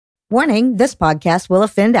Warning, this podcast will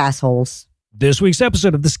offend assholes. This week's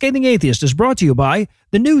episode of The Scathing Atheist is brought to you by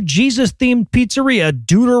the new Jesus-themed pizzeria,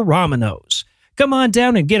 Deuteromenos. Come on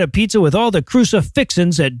down and get a pizza with all the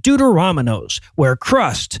crucifixins at Deuteromenos, where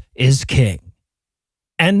crust is king.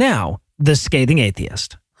 And now, The Scathing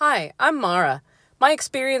Atheist. Hi, I'm Mara. My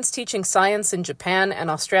experience teaching science in Japan and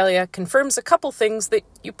Australia confirms a couple things that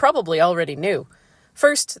you probably already knew.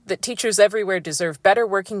 First, that teachers everywhere deserve better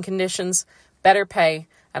working conditions, better pay,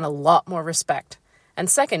 and a lot more respect. And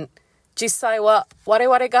second, 実際は我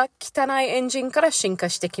々が汚いエンジンから進化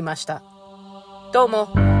してきました。どうも。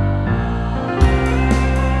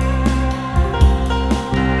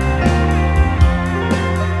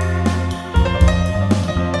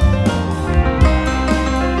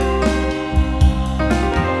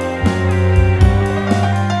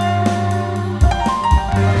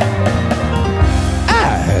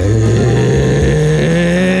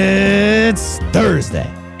It's Thursday.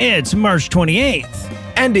 It's March 28th.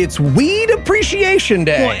 And it's Weed Appreciation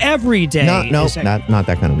Day. Well, every day. No, not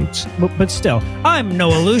that kind of weeds. But still, I'm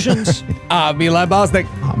Noah Lugeons. I'm Eli Bosnick.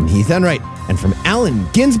 I'm Heath Enright. And from Allen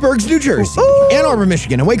Ginsberg's New Jersey, Ann Arbor,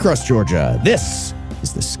 Michigan, and Waycross, Georgia, this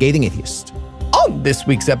is The Scathing Atheist. On this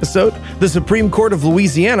week's episode, the Supreme Court of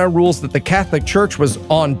Louisiana rules that the Catholic Church was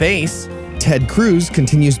on base. Ted Cruz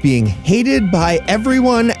continues being hated by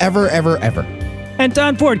everyone ever. And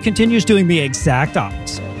Don Ford continues doing the exact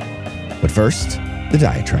opposite. But first, the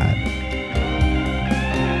diatribe.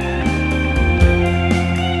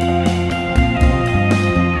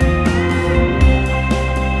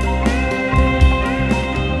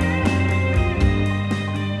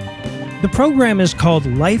 The program is called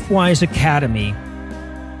LifeWise Academy,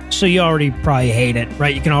 so you already probably hate it,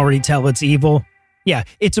 right? You can already tell it's evil. Yeah,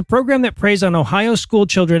 it's a program that preys on Ohio school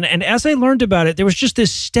children, and as I learned about it, there was just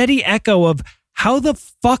this steady echo of, how the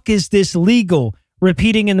fuck is this legal,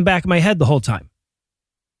 repeating in the back of my head the whole time.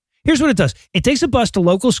 Here's what it does. It takes a bus to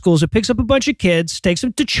local schools, it picks up a bunch of kids, takes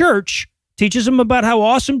them to church, teaches them about how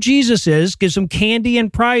awesome Jesus is, gives them candy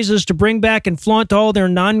and prizes to bring back and flaunt to all their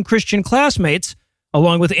non-Christian classmates,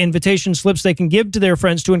 along with invitation slips they can give to their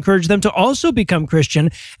friends to encourage them to also become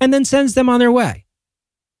Christian, and then sends them on their way.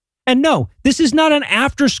 And no, this is not an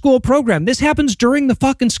after-school program. This happens during the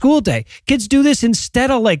fucking school day. Kids do this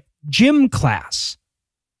instead of, like, gym class.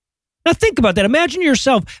 Now think about that. Imagine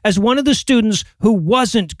yourself as one of the students who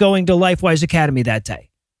wasn't going to LifeWise Academy that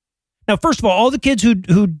day. Now, first of all the kids who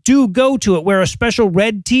do go to it wear a special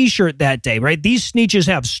red t-shirt that day, right? These sneetches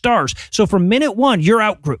have stars. So from minute one, you're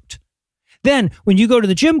out-grouped. Then, when you go to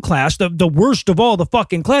the gym class, the worst of all the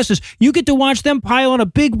fucking classes, you get to watch them pile on a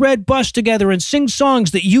big red bus together and sing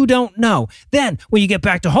songs that you don't know. Then, when you get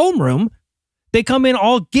back to homeroom, they come in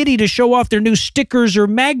all giddy to show off their new stickers or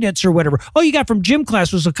magnets or whatever. All you got from gym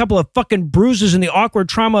class was a couple of fucking bruises and the awkward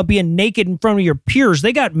trauma of being naked in front of your peers.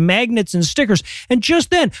 They got magnets and stickers. And just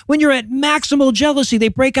then, when you're at maximal jealousy, they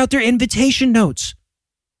break out their invitation notes.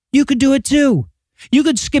 You could do it too. You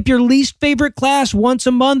could skip your least favorite class once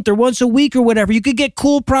a month or once a week or whatever. You could get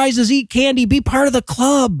cool prizes, eat candy, be part of the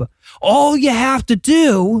club. All you have to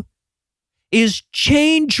do is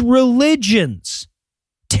change religions.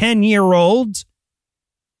 10-year-olds.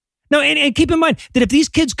 Now, and keep in mind that if these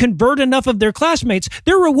kids convert enough of their classmates,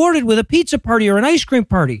 they're rewarded with a pizza party or an ice cream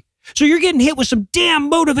party. So you're getting hit with some damn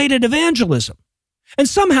motivated evangelism. And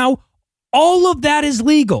somehow, all of that is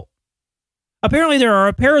legal. Apparently, there are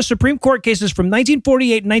a pair of Supreme Court cases from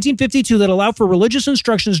 1948 and 1952 that allow for religious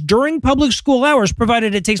instructions during public school hours,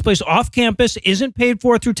 provided it takes place off campus, isn't paid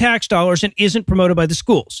for through tax dollars, and isn't promoted by the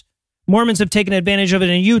schools. Mormons have taken advantage of it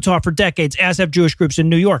in Utah for decades, as have Jewish groups in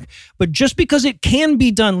New York. But just because it can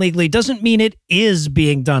be done legally doesn't mean it is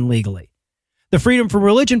being done legally. The Freedom from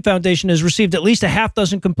Religion Foundation has received at least a half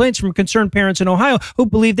dozen complaints from concerned parents in Ohio who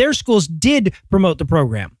believe their schools did promote the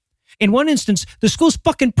program. In one instance, the school's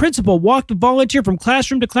fucking principal walked a volunteer from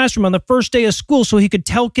classroom to classroom on the first day of school so he could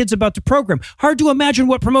tell kids about the program. Hard to imagine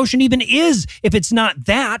what promotion even is if it's not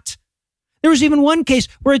that. There was even one case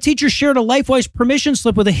where a teacher shared a LifeWise permission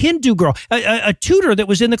slip with a Hindu girl. A tutor that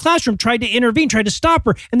was in the classroom tried to intervene, tried to stop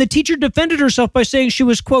her, and the teacher defended herself by saying she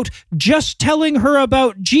was, quote, just telling her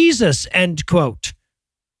about Jesus, end quote. I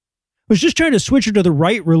was just trying to switch her to the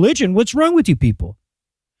right religion. What's wrong with you people?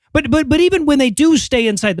 But even when they do stay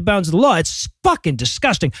inside the bounds of the law, it's fucking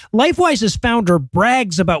disgusting. LifeWise's founder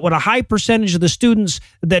brags about what a high percentage of the students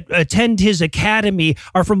that attend his academy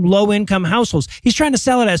are from low-income households. He's trying to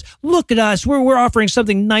sell it as, look at us, we're offering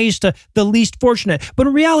something nice to the least fortunate. But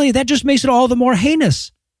in reality, that just makes it all the more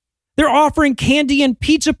heinous. They're offering candy and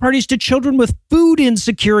pizza parties to children with food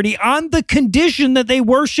insecurity on the condition that they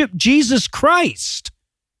worship Jesus Christ.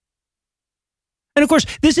 And of course,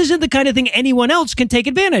 this isn't the kind of thing anyone else can take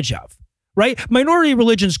advantage of, right? Minority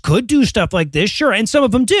religions could do stuff like this, sure, and some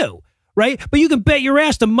of them do, right? But you can bet your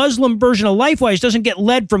ass the Muslim version of LifeWise doesn't get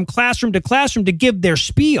led from classroom to classroom to give their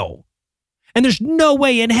spiel. And there's no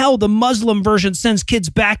way in hell the Muslim version sends kids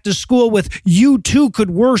back to school with "you too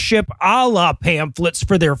could worship Allah" pamphlets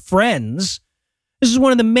for their friends. This is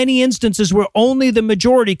one of the many instances where only the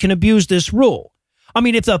majority can abuse this rule. I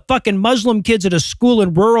mean, if the fucking Muslim kids at a school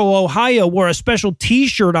in rural Ohio wore a special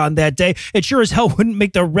t-shirt on that day, it sure as hell wouldn't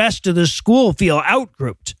make the rest of the school feel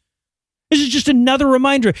outgrouped. This is just another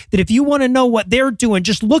reminder that if you want to know what they're doing,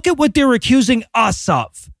 just look at what they're accusing us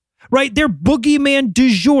of. Right? Their boogeyman du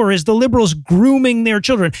jour is the liberals grooming their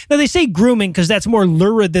children. Now, they say grooming because that's more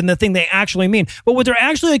lurid than the thing they actually mean. But what they're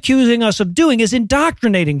actually accusing us of doing is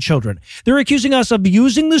indoctrinating children. They're accusing us of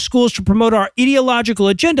using the schools to promote our ideological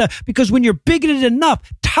agenda because when you're bigoted enough,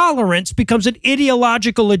 tolerance becomes an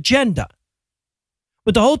ideological agenda.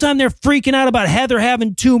 But the whole time they're freaking out about Heather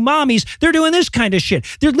having 2 mommies, they're doing this kind of shit.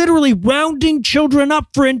 They're literally rounding children up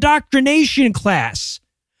for indoctrination class.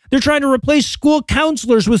 They're trying to replace school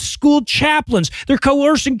counselors with school chaplains. They're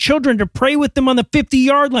coercing children to pray with them on the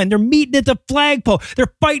 50-yard line. They're meeting at the flagpole.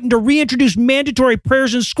 They're fighting to reintroduce mandatory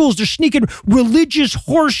prayers in schools. They're sneaking religious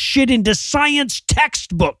horse shit into science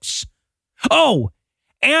textbooks. Oh,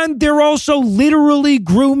 and they're also literally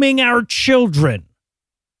grooming our children.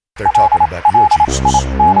 They're talking about your Jesus.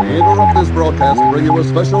 We interrupt this broadcast and bring you a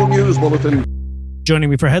special news bulletin.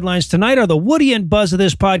 Joining me for headlines tonight are the Woody and Buzz of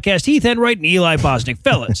this podcast, Heath Enright and Eli Bosnick.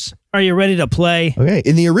 Fellas, are you ready to play? Okay.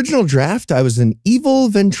 In the original draft, I was an evil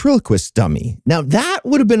ventriloquist dummy. Now, that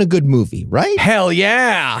would have been a good movie, right? Hell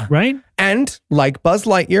yeah. Right? And like Buzz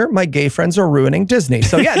Lightyear, my gay friends are ruining Disney.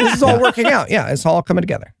 So yeah, this is all working out. Yeah, it's all coming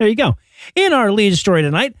together. There you go. In our lead story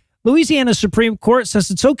tonight, Louisiana's Supreme Court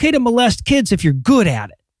says it's okay to molest kids if you're good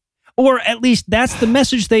at it. Or at least that's the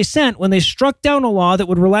message they sent when they struck down a law that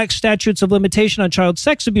would relax statutes of limitation on child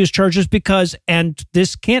sex abuse charges because, and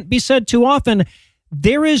this can't be said too often,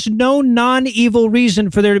 there is no non-evil reason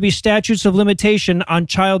for there to be statutes of limitation on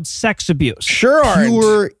child sex abuse. Sure aren't.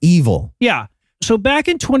 Pure evil. Yeah. So back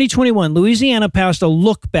in 2021, Louisiana passed a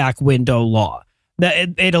look-back window law.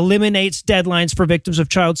 That it eliminates deadlines for victims of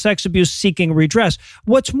child sex abuse seeking redress.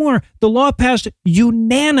 What's more, the law passed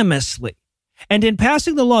unanimously. And in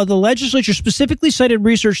passing the law, the legislature specifically cited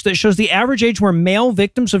research that shows the average age where male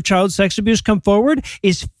victims of child sex abuse come forward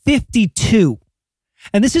is 52.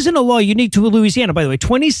 And this isn't a law unique to Louisiana, by the way.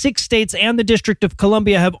 26 states and the District of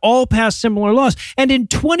Columbia have all passed similar laws. And in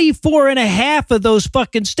 24 and a half of those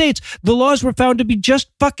fucking states, the laws were found to be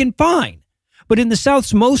just fucking fine. But in the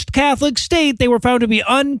South's most Catholic state, they were found to be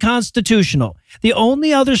unconstitutional. The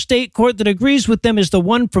only other state court that agrees with them is the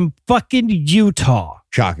one from fucking Utah.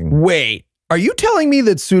 Shocking. Wait, are you telling me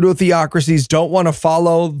that pseudo-theocracies don't want to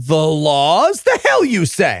follow the laws? The hell you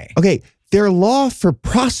say? Okay, their law for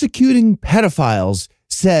prosecuting pedophiles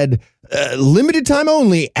said, limited time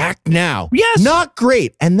only, act now. Yes. Not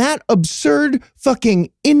great. And that absurd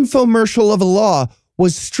fucking infomercial of a law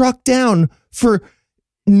was struck down for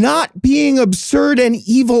not being absurd and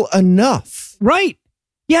evil enough. Right.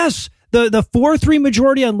 Yes. The 4-3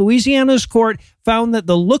 majority on Louisiana's court found that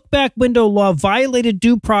the look-back window law violated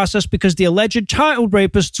due process because the alleged child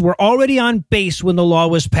rapists were already on base when the law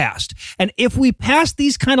was passed. And if we pass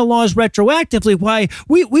these kind of laws retroactively, why,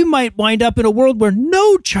 we might wind up in a world where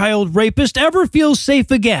no child rapist ever feels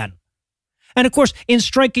safe again. And of course, in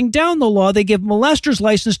striking down the law, they give molesters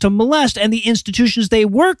license to molest and the institutions they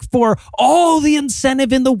work for all the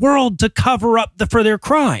incentive in the world to cover up for their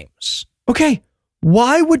crimes. Okay.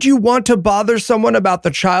 Why would you want to bother someone about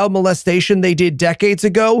the child molestation they did decades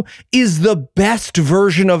ago is the best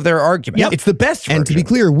version of their argument. Yep. It's the best version. And to be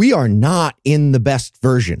clear, we are not in the best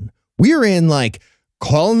version. We're in like,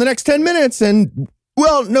 call in the next 10 minutes and,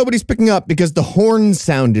 well, nobody's picking up because the horn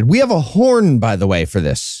sounded. We have a horn, by the way, for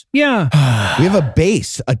this. Yeah. We have a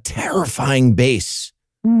bass, a terrifying bass.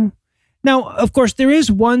 Now, of course, there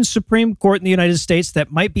is one Supreme Court in the United States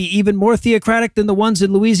that might be even more theocratic than the ones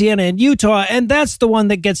in Louisiana and Utah, and that's the one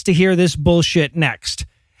that gets to hear this bullshit next.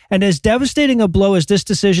 And as devastating a blow as this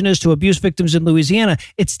decision is to abuse victims in Louisiana,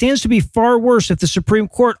 it stands to be far worse if the Supreme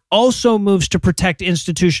Court also moves to protect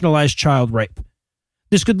institutionalized child rape.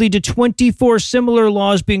 This could lead to 24 similar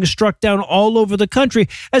laws being struck down all over the country,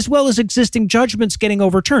 as well as existing judgments getting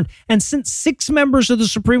overturned. And since 6 members of the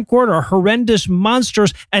Supreme Court are horrendous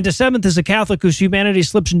monsters, and a 7th is a Catholic whose humanity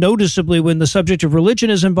slips noticeably when the subject of religion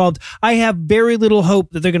is involved, I have very little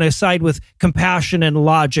hope that they're going to side with compassion and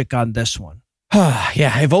logic on this one.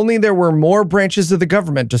 Yeah, if only there were more branches of the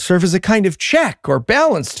government to serve as a kind of check or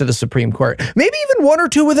balance to the Supreme Court. Maybe even one or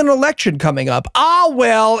two with an election coming up.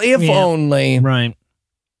 Well, if only. Right.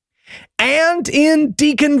 And in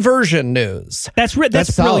deconversion news. That's brilliant.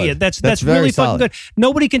 Solid. That's very really solid. fucking good.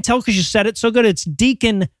 Nobody can tell because you said it so good. It's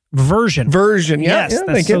deconversion. Version, yeah. Yes,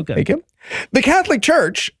 that's so good. Thank you. The Catholic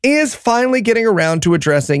Church is finally getting around to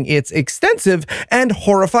addressing its extensive and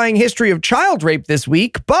horrifying history of child rape this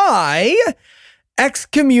week by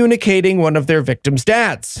excommunicating one of their victims'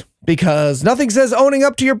 dads. Because nothing says owning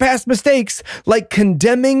up to your past mistakes like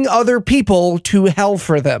condemning other people to hell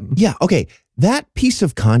for them. Yeah, okay. That piece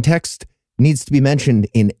of context needs to be mentioned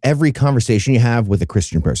in every conversation you have with a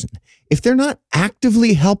Christian person. If they're not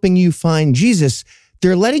actively helping you find Jesus,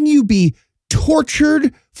 they're letting you be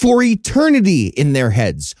tortured for eternity in their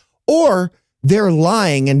heads, or they're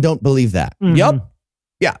lying and don't believe that. Mm-hmm. Yup.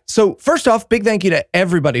 Yeah. So first off, big thank you to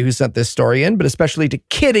everybody who sent this story in, but especially to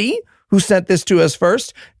Kitty, who sent this to us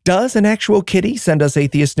first. Does an actual kitty send us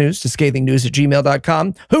atheist news to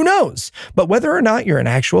scathingnews@gmail.com? Who knows? But whether or not you're an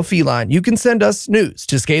actual feline, you can send us news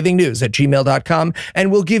to scathingnews@gmail.com,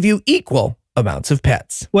 and we'll give you equal amounts of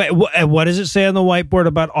pets. Wait, what does it say on the whiteboard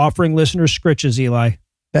about offering listeners scritches, Eli?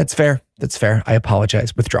 That's fair. That's fair. I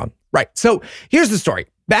apologize. Withdrawn. Right. So here's the story.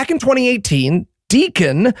 Back in 2018,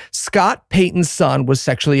 Deacon Scott Payton's son was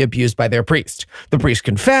sexually abused by their priest. The priest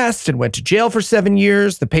confessed and went to jail for 7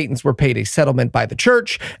 years. The Paytons were paid a settlement by the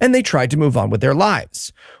church, and they tried to move on with their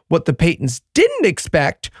lives. What the Paytons didn't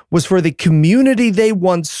expect was for the community they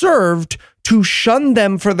once served to shun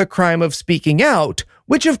them for the crime of speaking out,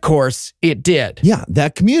 which of course it did. Yeah,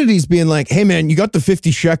 that community's being like, hey man, you got the 50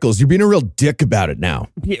 shekels. You're being a real dick about it now.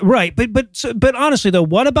 Yeah, right. But honestly, though,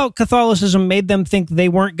 what about Catholicism made them think they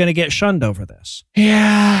weren't going to get shunned over this?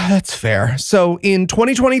 Yeah, that's fair. So in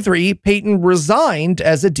 2023, Payton resigned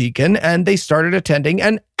as a deacon and they started attending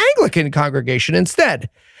an Anglican congregation instead.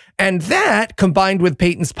 And that, combined with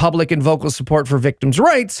Payton's public and vocal support for victims'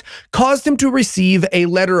 rights, caused him to receive a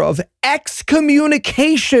letter of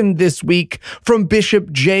excommunication this week from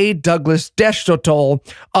Bishop J. Douglas Deschotol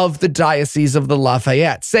of the Diocese of the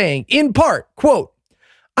Lafayette, saying, in part, quote,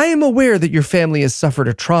 I am aware that your family has suffered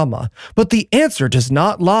a trauma, but the answer does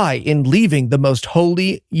not lie in leaving the most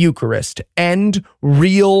holy Eucharist. End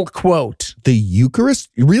real quote. The Eucharist?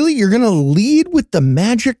 Really? You're going to lead with the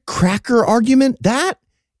magic cracker argument? That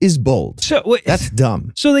is bold. So that's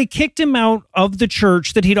dumb. So they kicked him out of the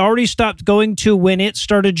church that he'd already stopped going to when it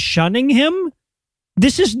started shunning him?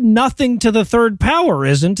 This is nothing to the third power,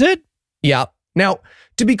 isn't it? Yeah. Now,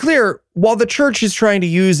 to be clear, while the church is trying to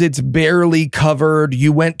use its barely covered,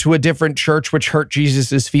 you went to a different church which hurt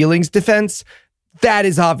Jesus's feelings defense, that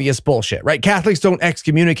is obvious bullshit, right? Catholics don't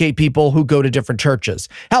excommunicate people who go to different churches.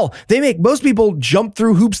 Hell, they make most people jump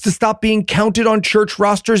through hoops to stop being counted on church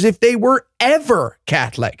rosters if they were ever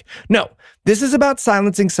Catholic. No, this is about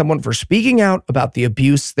silencing someone for speaking out about the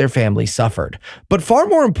abuse their family suffered. But far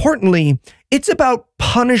more importantly, it's about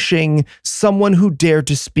punishing someone who dared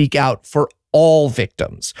to speak out for all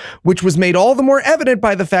victims, which was made all the more evident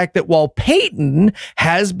by the fact that while Payton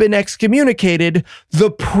has been excommunicated,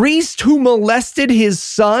 the priest who molested his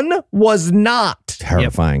son was not.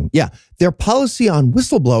 Terrifying. Yep. Yeah. Their policy on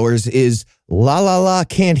whistleblowers is la,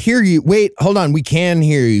 can't hear you. Wait, hold on. We can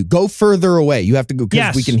hear you. Go further away. You have to go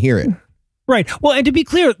because we can hear it. Right. Well, and to be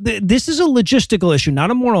clear, this is a logistical issue,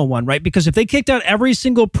 not a moral one, right? Because if they kicked out every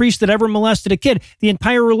single priest that ever molested a kid, the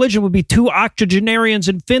entire religion would be 2 octogenarians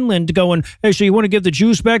in Finland going, hey, so you want to give the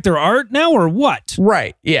Jews back their art now or what?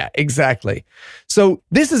 Right. Yeah, exactly. So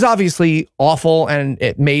this is obviously awful, and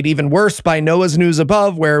it made even worse by Noah's News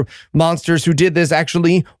above, where monsters who did this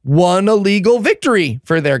actually won a legal victory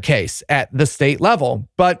for their case at the state level.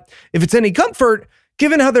 But if it's any comfort,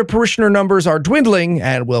 given how their parishioner numbers are dwindling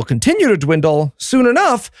and will continue to dwindle, soon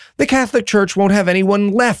enough, the Catholic Church won't have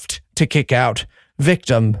anyone left to kick out,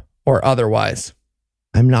 victim or otherwise.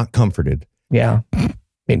 I'm not comforted. Yeah,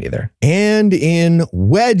 me neither. And in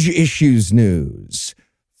wedge issues news,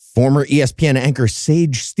 former ESPN anchor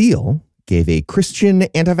Sage Steele gave a Christian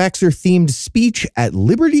anti-vaxxer themed speech at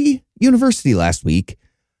Liberty University last week.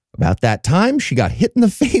 About that time, she got hit in the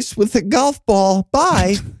face with a golf ball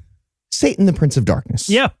by Satan, the Prince of Darkness.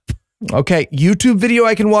 Yep. Okay, YouTube video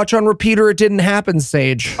I can watch on repeat or it didn't happen,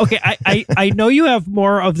 Sage. Okay, I know you have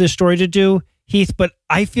more of this story to do, Heath, but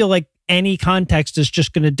I feel like any context is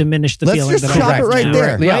just going to diminish the feeling. Let's just stop it right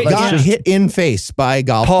there. Yeah, right? Got hit in face by a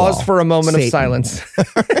golf ball. Pause for a moment of silence.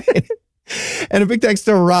 And a big thanks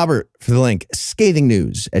to Robert for the link,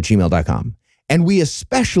 scathingnews@gmail.com. And we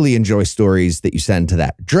especially enjoy stories that you send to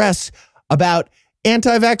that address about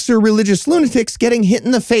anti-vaxxer religious lunatics getting hit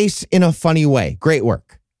in the face in a funny way. Great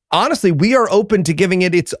work. Honestly, we are open to giving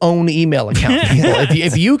it its own email account.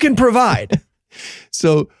 if you can provide.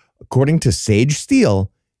 So, according to Sage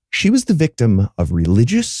Steele, she was the victim of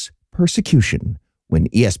religious persecution when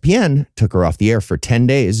ESPN took her off the air for 10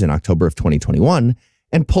 days in October of 2021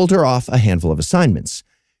 and pulled her off a handful of assignments.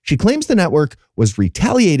 She claims the network was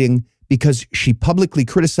retaliating because she publicly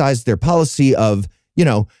criticized their policy of,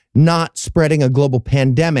 not spreading a global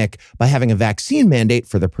pandemic by having a vaccine mandate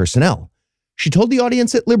for their personnel. She told the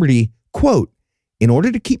audience at Liberty, quote, "In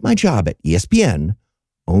order to keep my job at ESPN,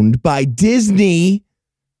 owned by Disney,"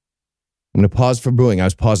 I'm going to pause for booing. I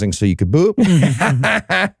was pausing so you could boo.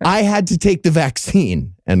 "I had to take the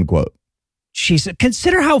vaccine," end quote. She said,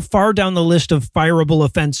 consider how far down the list of fireable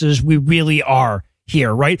offenses we really are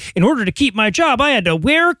here, right? In order to keep my job, I had to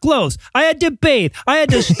wear clothes. I had to bathe. I had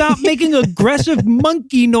to stop making aggressive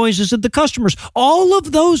monkey noises at the customers. All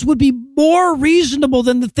of those would be more reasonable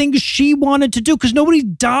than the things she wanted to do because nobody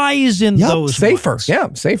dies in those. Safer. ones. Yeah,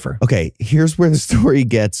 safer. Okay, here's where the story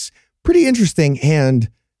gets pretty interesting and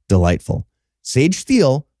delightful. Sage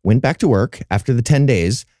Steele went back to work after the 10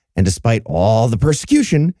 days, and despite all the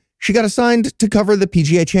persecution, she got assigned to cover the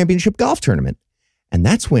PGA Championship golf tournament. And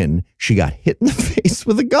that's when she got hit in the face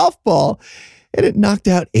with a golf ball, and it knocked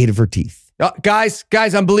out 8 of her teeth. Guys,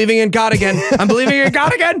 I'm believing in God again. I'm believing in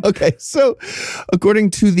God again. Okay, so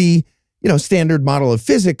according to the standard model of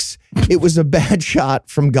physics, it was a bad shot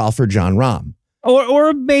from golfer John Rahm.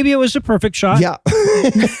 Or maybe it was a perfect shot. Yeah.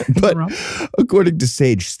 But according to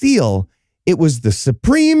Sage Steele, it was the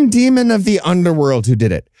supreme demon of the underworld who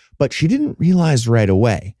did it. But she didn't realize right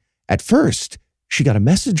away. At first, she got a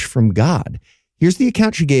message from God. Here's the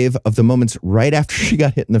account she gave of the moments right after she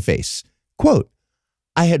got hit in the face. Quote,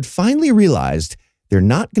 "I had finally realized they're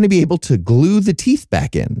not going to be able to glue the teeth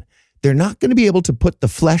back in. They're not going to be able to put the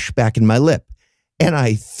flesh back in my lip. And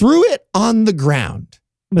I threw it on the ground."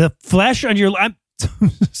 The flesh on your lip.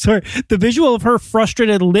 Sorry, the visual of her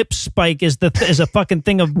frustrated lip spike is a fucking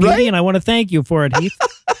thing of beauty, Right? and I want to thank you for it, Heath.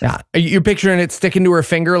 Yeah, you're picturing it sticking to her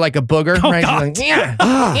finger like a booger, right? God. Like, yeah.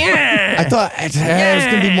 I thought it was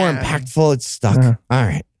going to be more impactful. It's stuck. All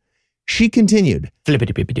right. She continued,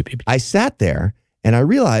 "I sat there and I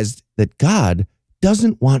realized that God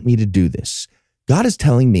doesn't want me to do this. God is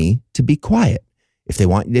telling me to be quiet. If they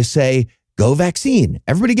want you to say, go vaccine,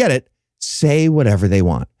 everybody get it, say whatever they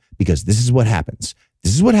want. Because this is what happens.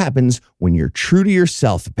 This is what happens when you're true to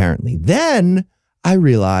yourself, apparently." Then I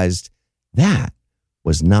realized that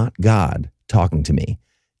was not God talking to me.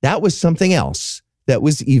 That was something else that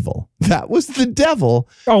was evil. That was the devil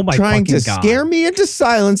trying to scare me into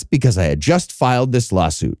silence because I had just filed this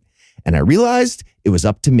lawsuit. And I realized it was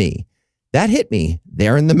up to me. That hit me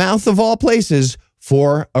there in the mouth of all places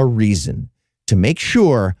for a reason. To make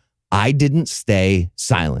sure I didn't stay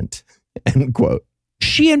silent. End quote.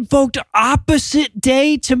 She invoked opposite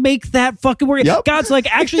day to make that fucking work. Yep. God's like,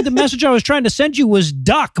 actually, the message I was trying to send you was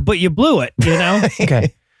duck, but you blew it,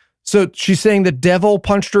 Okay. So she's saying the devil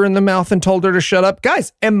punched her in the mouth and told her to shut up.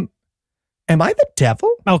 Guys, am I the devil?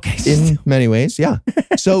 Okay. In many ways, yeah.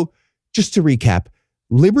 So just to recap,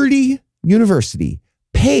 Liberty University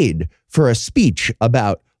paid for a speech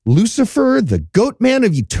about Lucifer, the goat man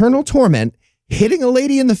of eternal torment, hitting a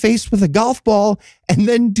lady in the face with a golf ball and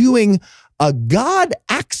then doing a God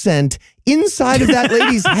accent inside of that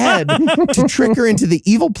lady's head to trick her into the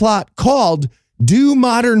evil plot called "Do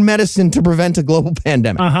Modern Medicine to Prevent a Global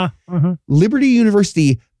Pandemic." Liberty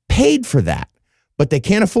University paid for that, but they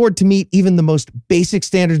can't afford to meet even the most basic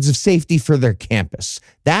standards of safety for their campus.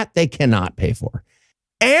 That they cannot pay for.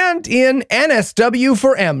 And in NSW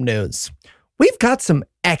for M News, we've got some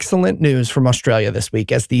excellent news from Australia this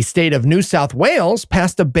week as the state of New South Wales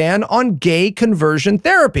passed a ban on gay conversion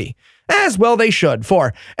therapy. As well they should,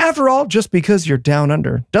 for after all, just because you're down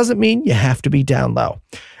under doesn't mean you have to be down low.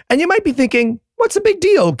 And you might be thinking, what's a big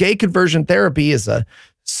deal? Gay conversion therapy is a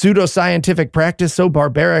pseudoscientific practice so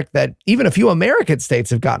barbaric that even a few American states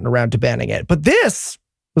have gotten around to banning it. But this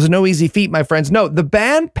was no easy feat, my friends. No, the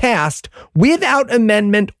ban passed without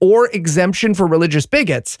amendment or exemption for religious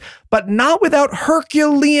bigots, but not without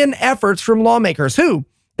Herculean efforts from lawmakers who,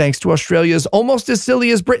 thanks to Australia's almost as silly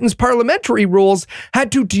as Britain's parliamentary rules,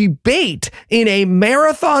 had to debate in a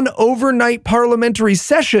marathon overnight parliamentary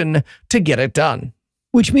session to get it done.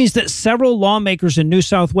 Which means that several lawmakers in New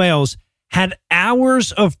South Wales had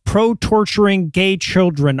hours of pro-torturing gay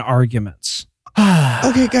children arguments.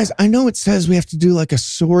 Okay, guys, I know it says we have to do like a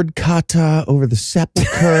sword kata over the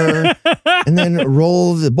sepulcher and then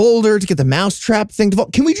roll the boulder to get the mousetrap thing to fall.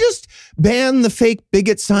 Can we just ban the fake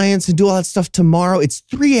bigot science and do all that stuff tomorrow? It's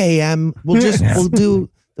 3 a.m. We'll do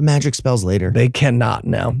the magic spells later. They cannot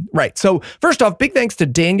now. Right. So first off, big thanks to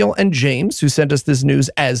Daniel and James who sent us this news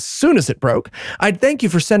as soon as it broke. I'd thank you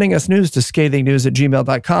for sending us news to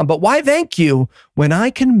scathingnews@gmail.com. But why thank you when I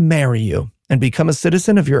can marry you and become a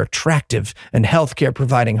citizen of your attractive and healthcare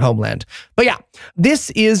providing homeland? But yeah, this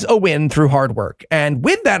is a win through hard work. And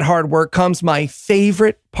with that hard work comes my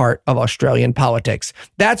favorite part of Australian politics.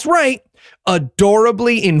 That's right.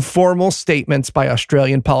 Adorably informal statements by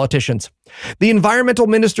Australian politicians. The environmental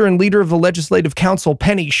minister and leader of the Legislative Council,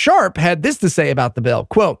 Penny Sharp, had this to say about the bill,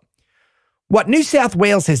 quote, "What New South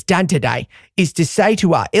Wales has done today is to say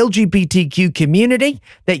to our LGBTQ community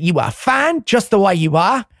that you are fine just the way you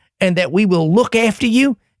are, and that we will look after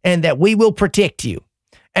you and that we will protect you."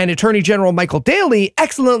 And Attorney General Michael Daly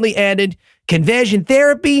excellently added, "Conversion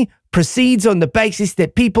therapy proceeds on the basis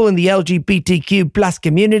that people in the LGBTQ plus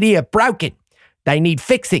community are broken. They need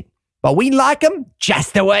fixing, but we like them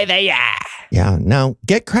just the way they are." Yeah, now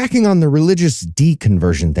get cracking on the religious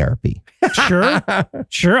deconversion therapy.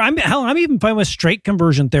 Sure. I'm even fine with straight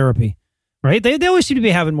conversion therapy, right? They always seem to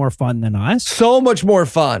be having more fun than us. So much more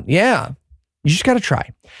fun. Yeah. You just got to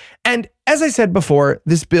try. And as I said before,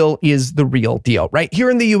 this bill is the real deal, right?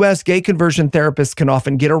 Here in the US, gay conversion therapists can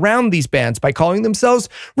often get around these bans by calling themselves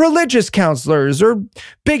religious counselors, or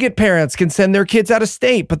bigot parents can send their kids out of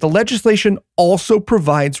state. But the legislation also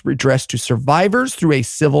provides redress to survivors through a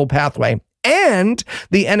civil pathway. And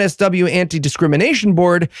the NSW Anti-Discrimination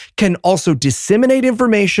Board can also disseminate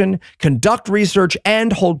information, conduct research,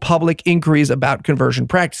 and hold public inquiries about conversion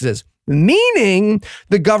practices. Meaning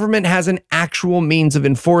the government has an actual means of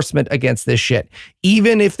enforcement against this shit,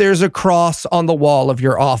 even if there's a cross on the wall of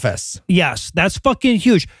your office. Yes, that's fucking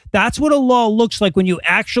huge. That's what a law looks like when you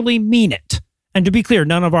actually mean it. And to be clear,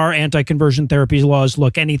 none of our anti-conversion therapy laws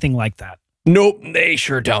look anything like that. Nope, they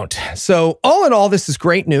sure don't. So all in all, this is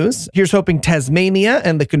great news. Here's hoping Tasmania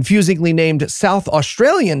and the confusingly named South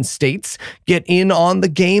Australian states get in on the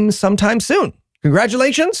game sometime soon.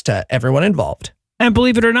 Congratulations to everyone involved. And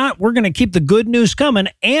believe it or not, we're going to keep the good news coming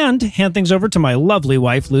and hand things over to my lovely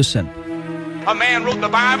wife, Lucin. A man wrote the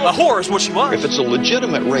Bible. A whore is what she was. If it's a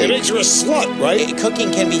legitimate rape, it makes you a slut, right?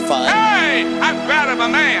 Cooking can be fun. Hey, I'm proud of a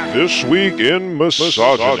man. This week in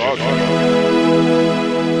misogyny.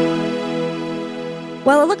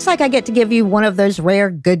 Well, it looks like I get to give you one of those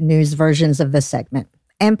rare good news versions of this segment.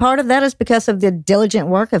 And part of that is because of the diligent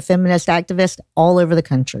work of feminist activists all over the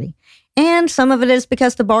country. And some of it is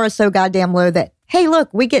because the bar is so goddamn low that, hey,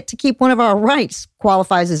 look, we get to keep one of our rights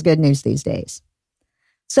qualifies as good news these days.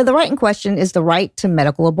 So the right in question is the right to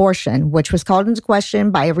medical abortion, which was called into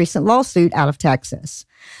question by a recent lawsuit out of Texas.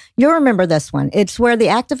 You'll remember this one. It's where the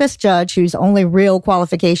activist judge, whose only real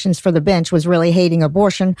qualifications for the bench was really hating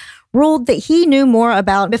abortion, ruled that he knew more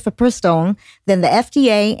about mifepristone than the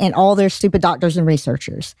FDA and all their stupid doctors and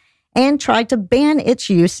researchers, and tried to ban its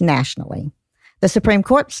use nationally. The Supreme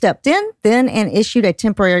Court stepped in then and issued a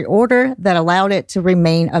temporary order that allowed it to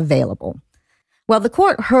remain available. Well, the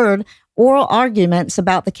court heard oral arguments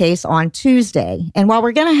about the case on Tuesday, and while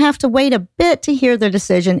we're going to have to wait a bit to hear the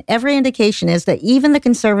decision, every indication is that even the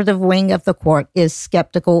conservative wing of the court is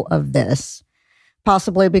skeptical of this.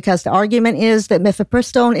 Possibly because the argument is that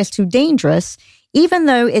mifepristone is too dangerous, even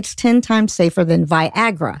though it's 10 times safer than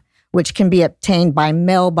Viagra, which can be obtained by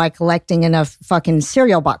mail by collecting enough fucking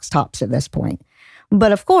cereal box tops at this point.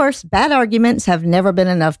 But of course, bad arguments have never been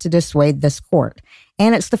enough to dissuade this court.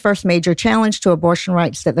 And it's the first major challenge to abortion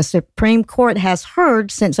rights that the Supreme Court has heard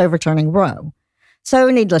since overturning Roe. So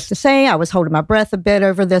needless to say, I was holding my breath a bit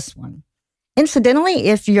over this one. Incidentally,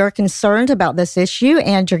 if you're concerned about this issue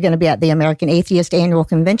and you're going to be at the American Atheist Annual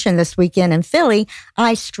Convention this weekend in Philly,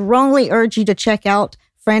 I strongly urge you to check out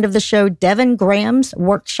friend of the show Devin Graham's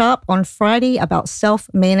workshop on Friday about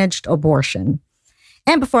self-managed abortion.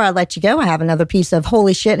 And before I let you go, I have another piece of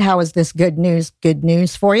holy shit, how is this good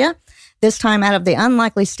news for you? This time out of the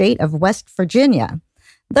unlikely state of West Virginia.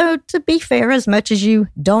 Though, to be fair, as much as you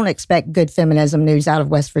don't expect good feminism news out of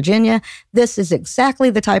West Virginia, this is exactly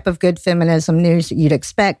the type of good feminism news you'd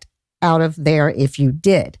expect out of there if you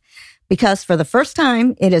did. Because for the first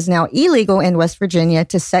time, it is now illegal in West Virginia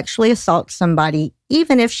to sexually assault somebody,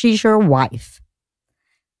 even if she's your wife.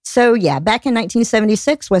 So yeah, back in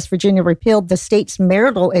 1976, West Virginia repealed the state's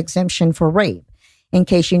marital exemption for rape, in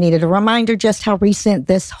case you needed a reminder just how recent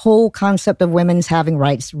this whole concept of women's having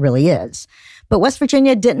rights really is. But West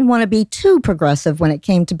Virginia didn't want to be too progressive when it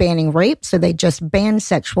came to banning rape, so they just banned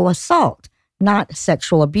sexual assault, not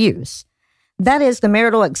sexual abuse. That is, the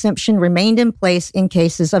marital exemption remained in place in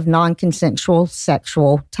cases of non-consensual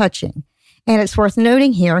sexual touching. And it's worth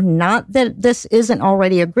noting here, not that this isn't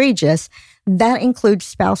already egregious, that includes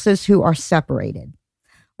spouses who are separated.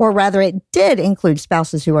 Or rather, it did include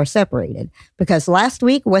spouses who are separated, because last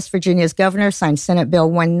week, West Virginia's governor signed Senate Bill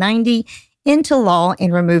 190 into law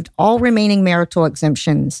and removed all remaining marital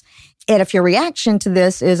exemptions. And if your reaction to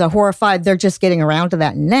this is a horrified, they're just getting around to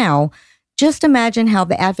that now, just imagine how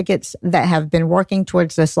the advocates that have been working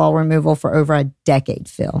towards this law removal for over a decade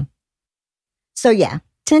feel. So yeah,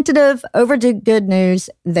 tentative, overdue good news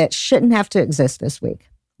that shouldn't have to exist this week,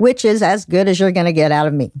 which is as good as you're going to get out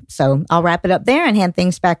of me. So I'll wrap it up there and hand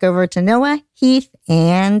things back over to Noah, Heath,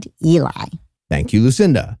 and Eli. Thank you,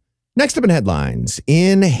 Lucinda. Next up in headlines,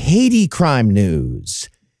 in Haiti crime news.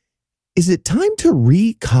 Is it time to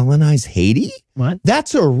recolonize Haiti? What?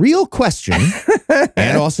 That's a real question,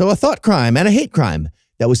 and also a thought crime and a hate crime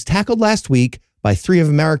that was tackled last week by three of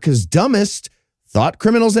America's dumbest thought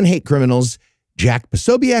criminals and hate criminals, Jack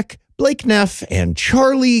Posobiec, Blake Neff, and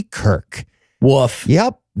Charlie Kirk. Woof.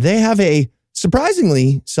 Yep, they have a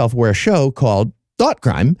surprisingly self-aware show called Thought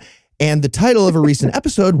Crime, and the title of a recent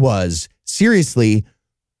episode was, seriously,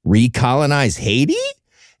 recolonize Haiti?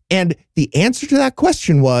 And the answer to that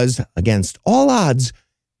question was, against all odds,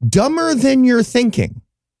 dumber than you're thinking.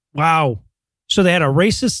 Wow. So they had a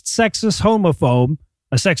racist, sexist, homophobe,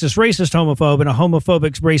 a sexist, racist, homophobe, and a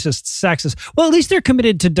homophobic, racist, sexist. Well, at least they're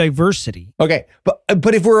committed to diversity. Okay, but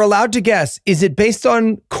if we're allowed to guess, is it based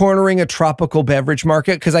on cornering a tropical beverage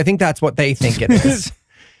market? Because I think that's what they think it is.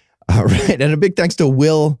 All right, and a big thanks to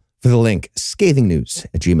Will for the link,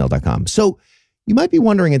 ScathingNews@gmail.com. So you might be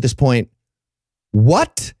wondering at this point,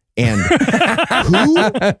 what and who?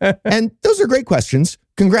 And those are great questions.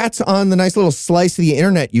 Congrats on the nice little slice of the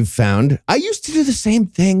internet you've found. I used to do the same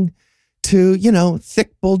thing to,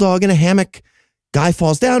 thick bulldog in a hammock, guy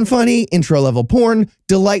falls down funny, intro level porn,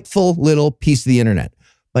 delightful little piece of the internet.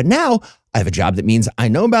 But now I have a job that means I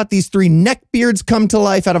know about these three neckbeards come to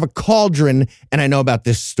life out of a cauldron, and I know about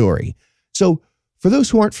this story. So for those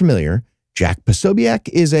who aren't familiar, Jack Posobiec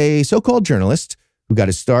is a so-called journalist who got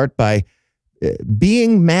his start by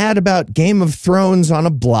being mad about Game of Thrones on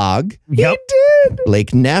a blog. Yep. He did.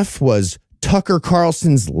 Blake Neff was Tucker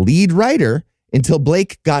Carlson's lead writer until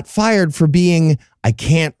Blake got fired for being, I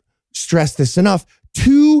can't stress this enough,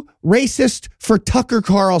 too racist for Tucker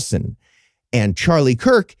Carlson. And Charlie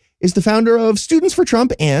Kirk is the founder of Students for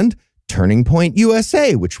Trump and Turning Point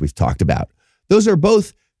USA, which we've talked about. Those are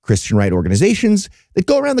both Christian right organizations that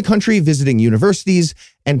go around the country visiting universities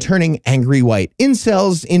and turning angry white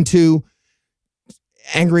incels into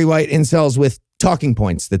angry white incels with talking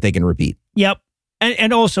points that they can repeat. Yep.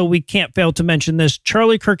 And also, we can't fail to mention this.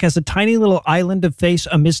 Charlie Kirk has a tiny little island of face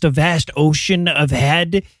amidst a vast ocean of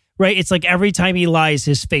head, right? It's like every time he lies,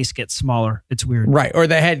 his face gets smaller. It's weird. Right, or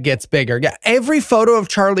the head gets bigger. Yeah, every photo of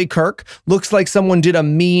Charlie Kirk looks like someone did a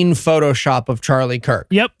mean Photoshop of Charlie Kirk.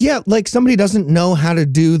 Yep. Yeah, like somebody doesn't know how to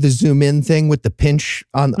do the zoom in thing with the pinch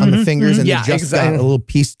on the fingers, and they just got a little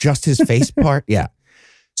piece, just his face part. Yeah.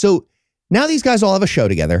 So now these guys all have a show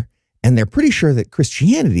together, and they're pretty sure that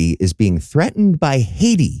Christianity is being threatened by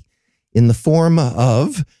Haiti in the form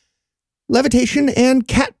of levitation and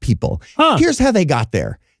cat people. Huh. Here's how they got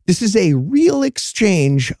there. This is a real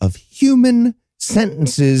exchange of human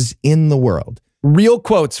sentences in the world. Real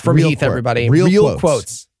quotes from Real Heath, quote. everybody. Real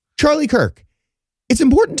quotes. Charlie Kirk. It's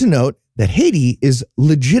important to note that Haiti is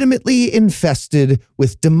legitimately infested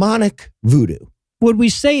with demonic voodoo. Would we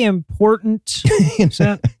say important? Is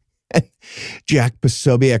that? Jack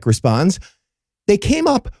Posobiec responds, they came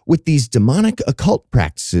up with these demonic occult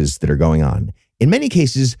practices that are going on, in many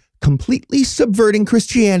cases, completely subverting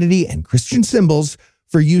Christianity and Christian symbols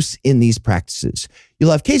for use in these practices.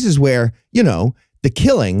 You'll have cases where, the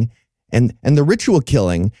killing and the ritual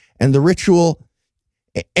killing and the ritual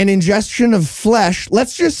and ingestion of flesh,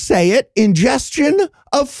 let's just say it, ingestion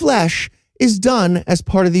of flesh is done as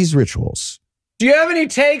part of these rituals. Do you have any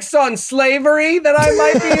takes on slavery that I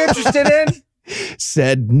might be interested in?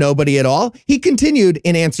 Said nobody at all. He continued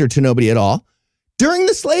in answer to nobody at all. During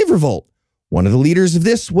the slave revolt, one of the leaders of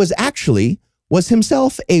this was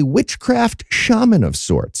himself a witchcraft shaman of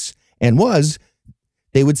sorts, and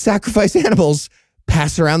they would sacrifice animals,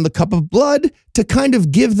 pass around the cup of blood to kind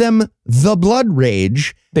of give them the blood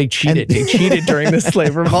rage. They cheated. They cheated during the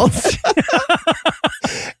slave revolt.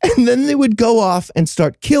 And then they would go off and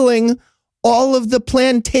start killing all of the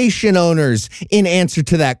plantation owners in answer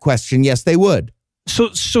to that question. Yes, they would. So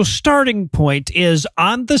starting point is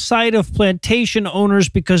on the side of plantation owners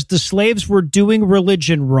because the slaves were doing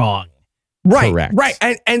religion wrong. Right, Correct. right.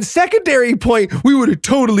 And secondary point, we would have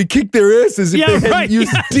totally kicked their asses if they hadn't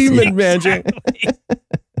used demon magic.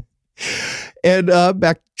 And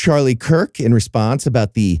back to Charlie Kirk in response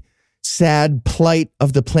about the sad plight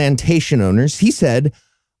of the plantation owners. He said,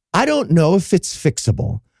 I don't know if it's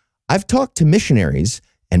fixable. I've talked to missionaries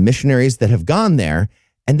and missionaries that have gone there,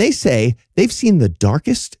 and they say they've seen the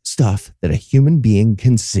darkest stuff that a human being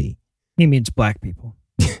can see. He means black people.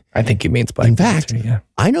 I think he means black. In fact, too, yeah.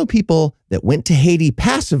 I know people that went to Haiti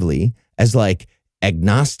passively as like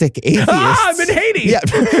agnostic atheists. I'm in Haiti. Yeah.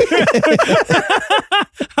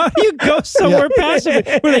 How do you go somewhere passive?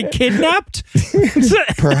 Were they kidnapped?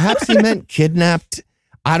 Perhaps he meant kidnapped.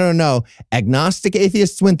 I don't know. Agnostic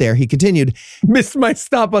atheists went there. He continued. Missed my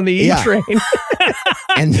stop on the E train.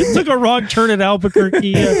 And Took a wrong turn at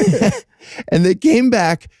Albuquerque. and they came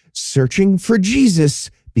back searching for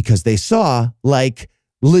Jesus because they saw like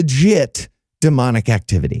legit demonic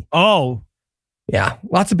activity. Oh, Yeah.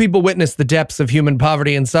 Lots of people witness the depths of human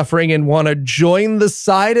poverty and suffering and want to join the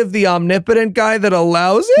side of the omnipotent guy that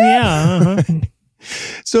allows it. yeah. Uh-huh.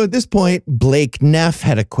 So at this point, Blake Neff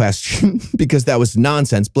had a question because that was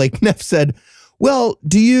nonsense. Blake Neff said, well,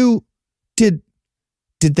 did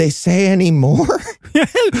they say any more?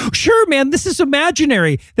 Sure, man. This is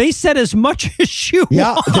imaginary. They said as much as you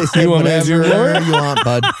Yeah, want. they said whatever you want,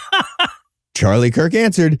 bud. Charlie Kirk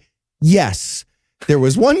answered, yes. There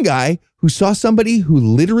was one guy who saw somebody who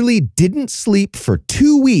literally didn't sleep for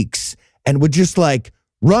 2 weeks and would just like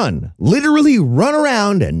literally run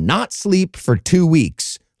around and not sleep for 2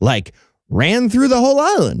 weeks. Like ran through the whole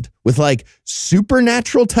island with like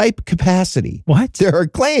supernatural type capacity. What? There are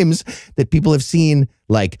claims that people have seen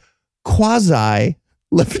like quasi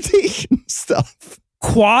levitation stuff.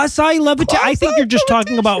 Quasi levitation? I think you're just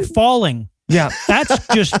talking about falling. Yeah. That's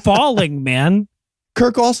just falling, man.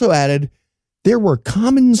 Kirk also added, there were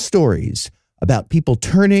common stories about people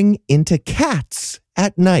turning into cats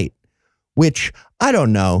at night, which I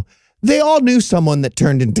don't know. They all knew someone that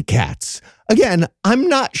turned into cats. Again, I'm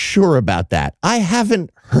not sure about that. I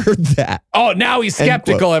haven't heard that. Oh, now he's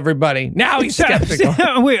skeptical, everybody. Now he's skeptical.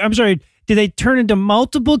 Wait, I'm sorry. Did they turn into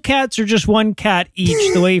multiple cats or just one cat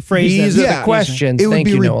each, the way he phrased These that? are the questions. It would Thank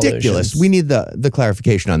be you, no ridiculous. illusions. We need the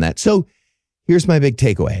clarification on that. So here's my big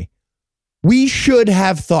takeaway. We should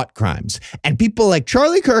have thought crimes. And people like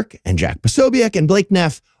Charlie Kirk and Jack Posobiec and Blake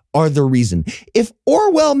Neff are the reason. If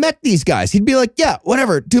Orwell met these guys, he'd be like, yeah,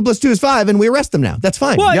 whatever, 2 + 2 is 5, and we arrest them now. That's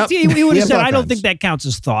fine. Well, Yep. he would We have said, thought I don't crimes. think that counts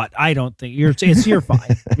as thought. I don't think. You're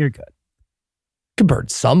fine. You're good. Could burn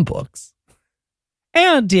some books.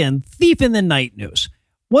 And in Thief in the Night news,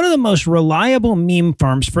 one of the most reliable meme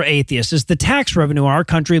farms for atheists is the tax revenue our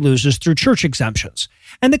country loses through church exemptions.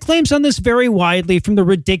 And the claims on this vary widely, from the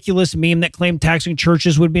ridiculous meme that claimed taxing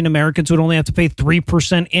churches would mean Americans would only have to pay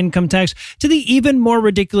 3% income tax, to the even more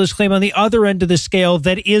ridiculous claim on the other end of the scale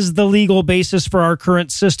that is the legal basis for our current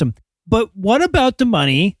system. But what about the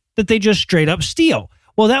money that they just straight up steal?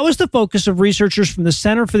 Well, that was the focus of researchers from the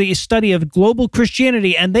Center for the Study of Global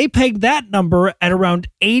Christianity, and they pegged that number at around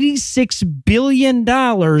 $86 billion in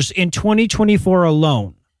 2024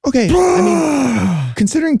 alone. Okay, I mean,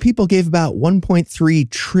 considering people gave about $1.3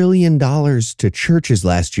 trillion to churches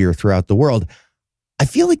last year throughout the world, I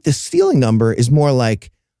feel like the stealing number is more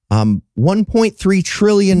like $1.3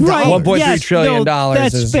 trillion. Right. $1.3 trillion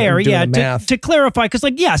That's is fair. doing Yeah. the math. To clarify, because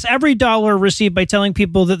yes, every dollar received by telling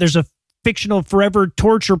people that there's a fictional forever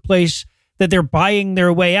torture place that they're buying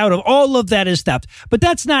their way out of, all of that is theft. But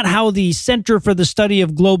that's not how the Center for the Study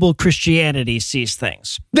of Global Christianity sees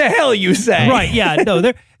things. The hell you say? Right, yeah, no,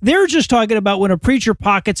 they're just talking about when a preacher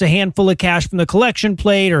pockets a handful of cash from the collection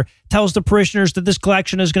plate or tells the parishioners that this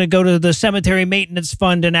collection is going to go to the cemetery maintenance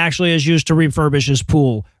fund and actually is used to refurbish his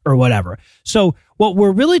pool or whatever. So what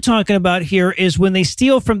we're really talking about here is when they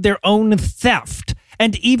steal from their own theft.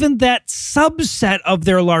 And even that subset of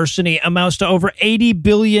their larceny amounts to over $80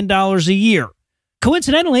 billion a year.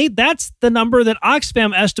 Coincidentally, that's the number that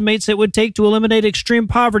Oxfam estimates it would take to eliminate extreme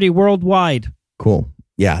poverty worldwide. Cool.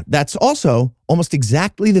 Yeah, that's also almost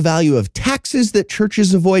exactly the value of taxes that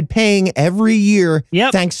churches avoid paying every year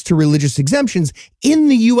thanks to religious exemptions in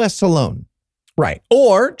the U.S. alone. Right.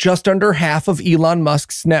 Or just under half of Elon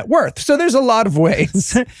Musk's net worth. So there's a lot of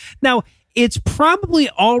ways. Now, it's probably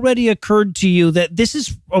already occurred to you that this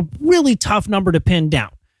is a really tough number to pin down.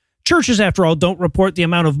 Churches, after all, don't report the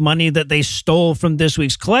amount of money that they stole from this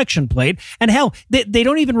week's collection plate. And hell, they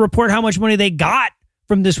don't even report how much money they got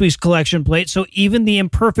from this week's collection plate, so even the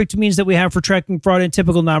imperfect means that we have for tracking fraud in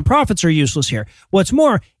typical nonprofits are useless here. What's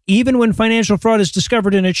more, even when financial fraud is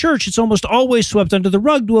discovered in a church, it's almost always swept under the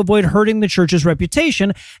rug to avoid hurting the church's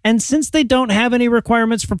reputation. And since they don't have any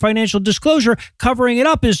requirements for financial disclosure, covering it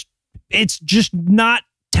up it's just not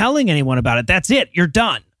telling anyone about it. That's it. You're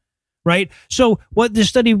done. Right? So what this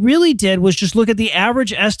study really did was just look at the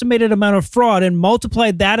average estimated amount of fraud and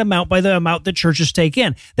multiplied that amount by the amount that churches take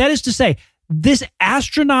in. That is to say, this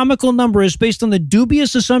astronomical number is based on the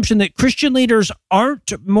dubious assumption that Christian leaders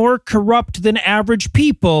aren't more corrupt than average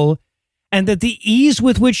people, and that the ease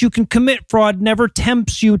with which you can commit fraud never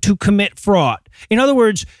tempts you to commit fraud. In other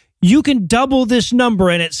words, you can double this number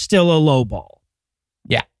and it's still a low ball.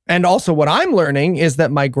 Yeah. And also what I'm learning is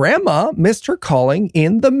that my grandma missed her calling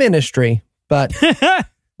in the ministry, but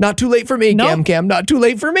not too late for me, Nope. Cam, not too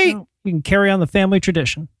late for me. No, you can carry on the family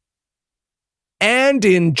tradition. And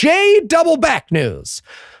in double back news,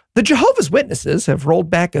 the Jehovah's Witnesses have rolled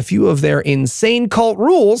back a few of their insane cult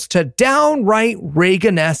rules to downright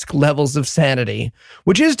Reagan-esque levels of sanity,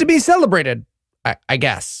 which is to be celebrated, I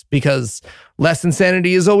guess, because less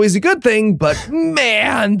insanity is always a good thing, but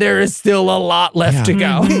man, there is still a lot left to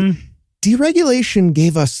go. Deregulation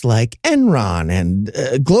gave us like Enron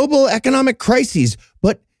and global economic crises,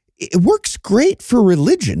 but it works great for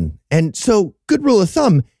religion. And so, good rule of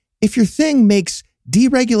thumb, if your thing makes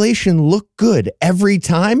deregulation look good every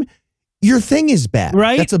time, your thing is bad.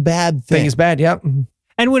 Right? That's a bad thing. Thing is bad, yeah.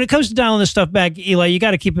 And when it comes to dialing this stuff back, Eli, you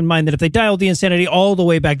got to keep in mind that if they dial the insanity all the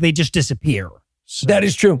way back, they just disappear. So. That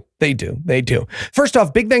is true. They do. They do. First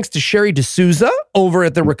off, big thanks to Sherry D'Souza over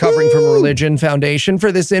at the Recovering from Religion Foundation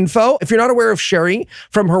for this info. If you're not aware of Sherry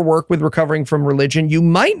from her work with Recovering from Religion, you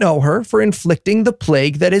might know her for inflicting the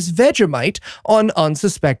plague that is Vegemite on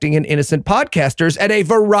unsuspecting and innocent podcasters at a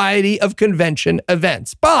variety of convention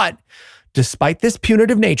events. But despite this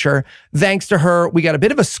punitive nature, thanks to her, we got a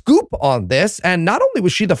bit of a scoop on this. And not only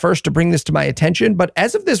was she the first to bring this to my attention, but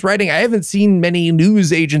as of this writing, I haven't seen many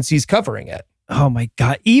news agencies covering it. Oh my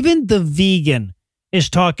God. Even the vegan is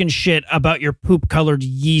talking shit about your poop-colored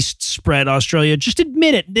yeast spread, Australia. Just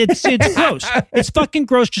admit it. It's gross. It's fucking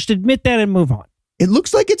gross. Just admit that and move on. It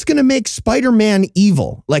looks like it's going to make Spider-Man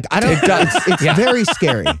evil. Like, I don't, it's Yeah. very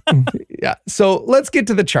scary. Yeah. So let's get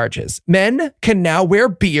to the charges. Men can now wear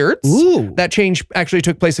beards. Ooh. That change actually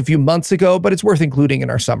took place a few months ago, but it's worth including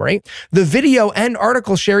in our summary. The video and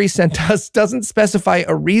article Sherry sent us doesn't specify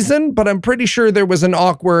a reason, but I'm pretty sure there was an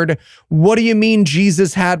awkward, what do you mean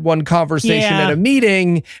Jesus had one conversation Yeah. at a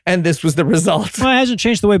meeting, and this was the result. Well, it hasn't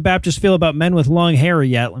changed the way Baptists feel about men with long hair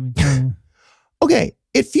yet. Let me tell you. Okay,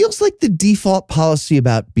 it feels like the default policy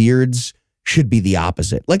about beards should be the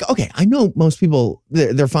opposite. Like, okay, I know most people,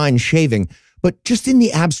 they're fine shaving, but just in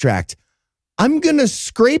the abstract, I'm going to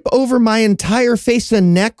scrape over my entire face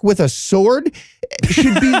and neck with a sword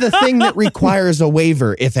should be the thing that requires a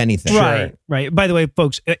waiver, if anything. Right, right. By the way,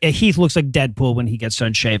 folks, Heath looks like Deadpool when he gets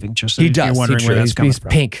done shaving. Just so He you're does. wondering where that's coming He's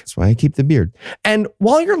from. pink. That's why I keep the beard. And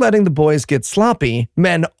while you're letting the boys get sloppy,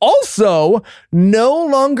 men also no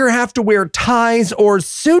longer have to wear ties or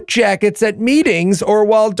suit jackets at meetings or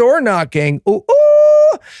while door knocking. Ooh,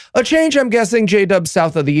 ooh. A change I'm guessing J-dubs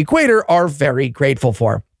south of the equator are very grateful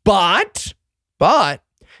for. But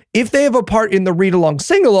if they have a part in the read-along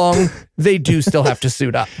sing-along, they do still have to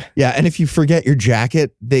suit up. Yeah, and if you forget your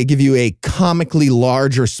jacket, they give you a comically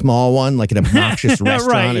large or small one, like an obnoxious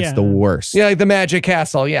restaurant. Right, It's yeah. the worst. Yeah, like the Magic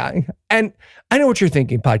Castle, yeah. And I know what you're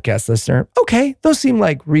thinking, podcast listener. Okay, those seem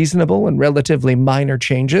like reasonable and relatively minor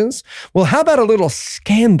changes. Well, how about a little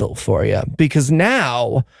scandal for you? Because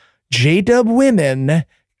now J-dub women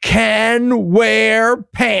can wear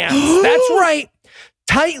pants. That's right.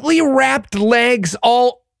 Tightly wrapped legs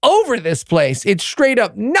all over this place. It's straight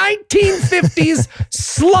up 1950s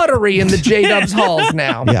sluttery in the J-dubs halls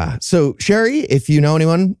now. Yeah. So, Sherry, if you know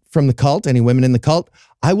anyone from the cult, any women in the cult,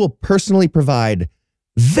 I will personally provide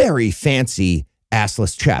very fancy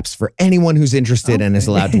assless chaps for anyone who's interested and is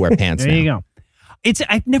allowed to wear pants There now. you go.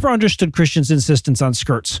 I've never understood Christians' insistence on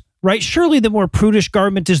skirts, right? Surely the more prudish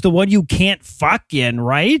garment is the one you can't fuck in,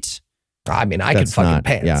 right? I mean, I can That's fucking not-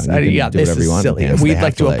 pants. yeah, you can do this whatever is you want in silly. pants. They We'd have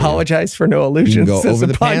like to to let you. apologize for no You illusions. can go as over a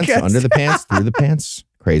the pants, podcast. under the pants, through the pants.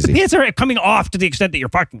 Crazy. Pants are coming off to the extent that you're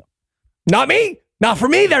fucking. Not me. Not for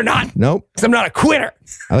me, they're not. Nope. Because I'm not a quitter.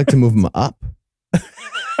 I like to move them up.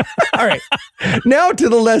 All right. Now to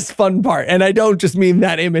the less fun part. And I don't just mean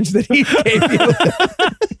that image that he gave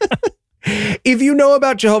you. If you know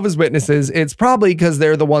about Jehovah's Witnesses, it's probably because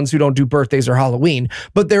they're the ones who don't do birthdays or Halloween,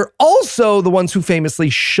 but they're also the ones who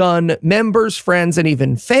famously shun members, friends, and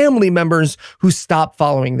even family members who stop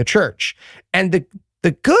following the church. And the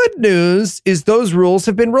The good news is those rules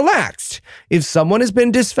have been relaxed. If someone has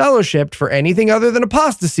been disfellowshipped for anything other than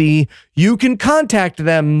apostasy, you can contact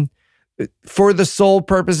them for the sole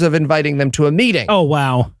purpose of inviting them to a meeting. Oh,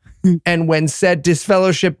 wow. And when said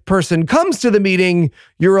disfellowshipped person comes to the meeting,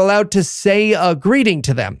 you're allowed to say a greeting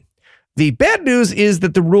to them. The bad news is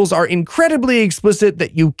that the rules are incredibly explicit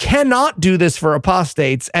that you cannot do this for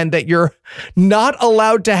apostates and that you're not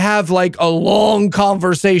allowed to have like a long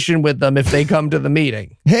conversation with them if they come to the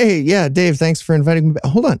meeting. Hey, yeah, Dave, thanks for inviting me back.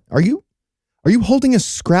 Hold on. Are you holding a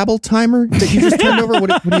Scrabble timer that you just turned over?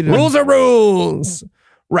 What are you doing? Rules are rules.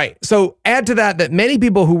 Right. So add to that many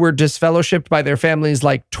people who were disfellowshipped by their families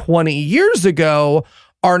like 20 years ago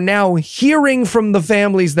are now hearing from the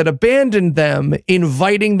families that abandoned them,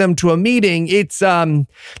 inviting them to a meeting. It's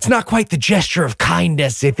not quite the gesture of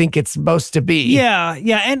kindness I think it's supposed to be. Yeah.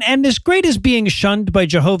 And as great as being shunned by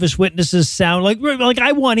Jehovah's Witnesses sound, like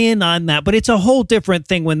I want in on that, but it's a whole different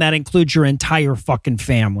thing when that includes your entire fucking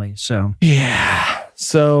family. So yeah.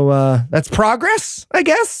 So that's progress, I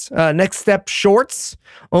guess. Next step, shorts.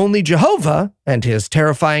 Only Jehovah and his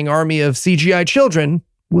terrifying army of CGI children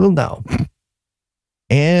will know.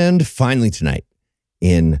 And finally tonight,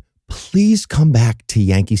 in Please Come Back to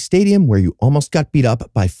Yankee Stadium, where you almost got beat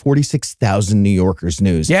up by 46,000 New Yorkers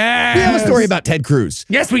news. Yes! We have a story about Ted Cruz.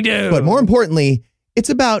 Yes, we do. But more importantly, it's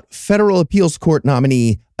about federal appeals court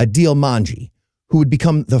nominee Adil Manji, who would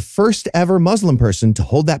become the first ever Muslim person to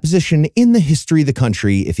hold that position in the history of the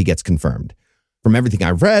country if he gets confirmed. From everything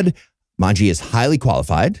I've read, Manji is highly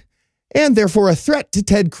qualified and therefore a threat to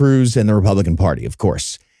Ted Cruz and the Republican Party, of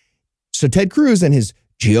course. So Ted Cruz and his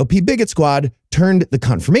GOP bigot squad turned the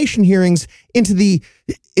confirmation hearings into the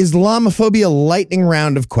Islamophobia lightning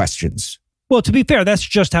round of questions. Well, to be fair, that's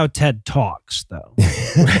just how Ted talks, though.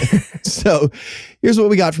 So here's what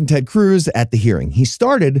we got from Ted Cruz at the hearing. He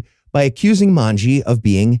started by accusing Manji of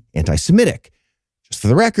being anti-Semitic. Just for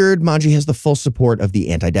the record, Manji has the full support of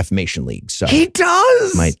the Anti-Defamation League. So he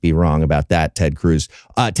does. Might be wrong about that, Ted Cruz.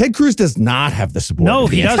 Ted Cruz does not have the support. No,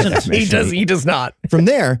 of the he doesn't. He does not. From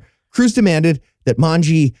there, Cruz demanded that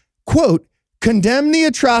Manji, quote, condemn the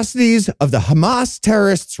atrocities of the Hamas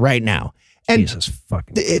terrorists right now. And Jesus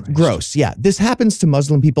fucking Christ. Gross. Yeah. This happens to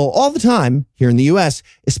Muslim people all the time here in the US,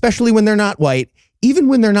 especially when they're not white, even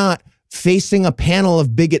when they're not facing a panel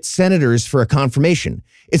of bigot senators for a confirmation.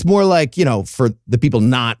 It's more like, for the people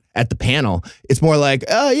not at the panel, it's more like,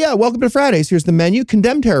 yeah, welcome to Fridays. Here's the menu.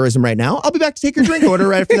 Condemn terrorism right now. I'll be back to take your drink order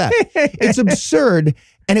right after that. It's absurd,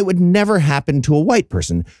 and it would never happen to a white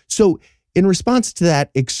person. So in response to that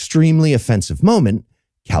extremely offensive moment,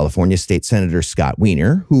 California State Senator Scott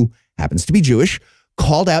Wiener, who happens to be Jewish,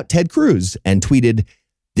 called out Ted Cruz and tweeted,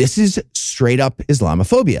 "This is straight up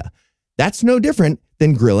Islamophobia. That's no different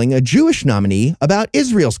than grilling a Jewish nominee about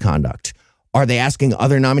Israel's conduct. Are they asking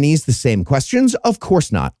other nominees the same questions? Of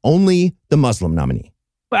course not. Only the Muslim nominee."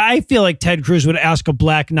 I feel like Ted Cruz would ask a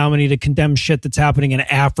black nominee to condemn shit that's happening in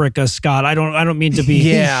Africa, Scott. I don't mean to be.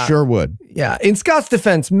 Yeah. He sure would. Yeah. In Scott's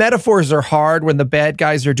defense, metaphors are hard when the bad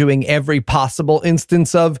guys are doing every possible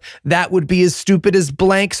instance of that would be as stupid as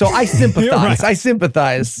blank. So I sympathize. Right. I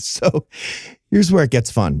sympathize. So here's where it gets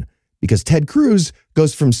fun, because Ted Cruz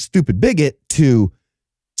goes from stupid bigot to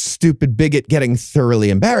stupid bigot getting thoroughly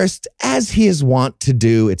embarrassed, as he is wont to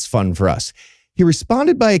do. It's fun for us. He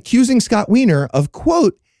responded by accusing Scott Wiener of,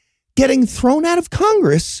 quote, getting thrown out of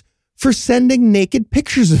Congress for sending naked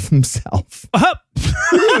pictures of himself.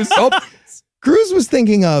 Cruz was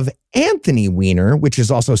thinking of Anthony Weiner, which is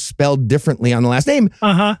also spelled differently on the last name,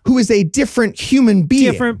 who is a different human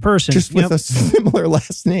being. Different person. Just with a similar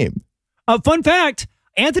last name. Fun fact,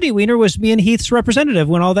 Anthony Weiner was me and Heath's representative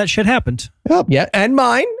when all that shit happened. Yep. Yeah, and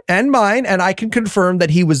mine. And I can confirm that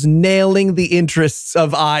he was nailing the interests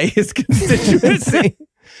of his constituency.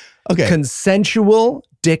 Okay. Consensual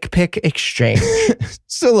dick pic exchange.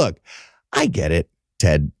 So look, I get it,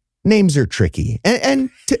 Ted. Names are tricky.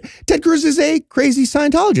 And Ted Cruz is a crazy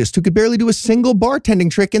Scientologist who could barely do a single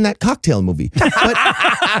bartending trick in that cocktail movie.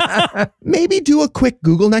 But maybe do a quick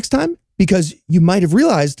Google next time, because you might have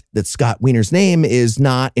realized that Scott Wiener's name is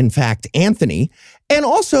not, in fact, Anthony, and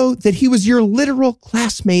also that he was your literal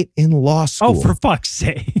classmate in law school. Oh, for fuck's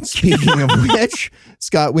sake. Speaking of which,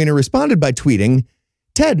 Scott Wiener responded by tweeting,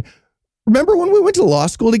 "Ted, remember when we went to law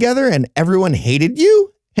school together and everyone hated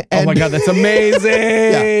you?" And oh my God, that's amazing.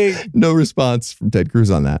 Yeah, no response from Ted Cruz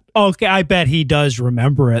on that. Okay, I bet he does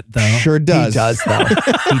remember it, though. Sure does. He does, though.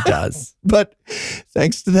 He does. But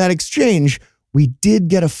thanks to that exchange, we did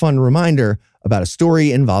get a fun reminder about a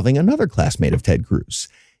story involving another classmate of Ted Cruz.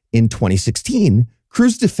 In 2016,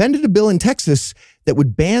 Cruz defended a bill in Texas that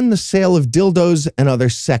would ban the sale of dildos and other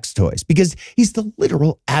sex toys because he's the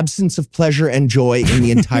literal absence of pleasure and joy in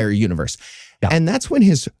the entire universe. Yeah. And that's when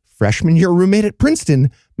his freshman year roommate at Princeton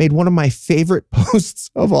made one of my favorite posts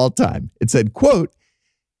of all time. It said, quote,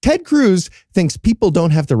 Ted Cruz thinks people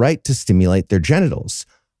don't have the right to stimulate their genitals.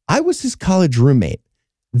 I was his college roommate.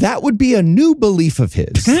 That would be a new belief of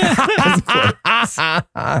his.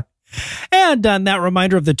 And on that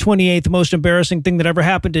reminder of the 28th most embarrassing thing that ever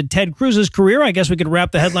happened in Ted Cruz's career, I guess we could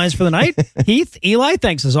wrap the headlines for the night. Heath, Eli,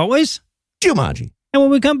 thanks as always. Jumanji. And when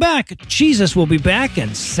we come back, Jesus will be back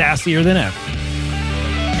and sassier than ever.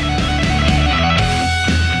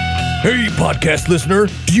 Hey, podcast listener,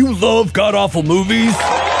 do you love GodAwfulMovies?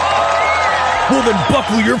 Well, then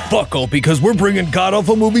buckle your fuckle because we're bringing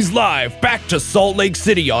GodAwfulMovies live back to Salt Lake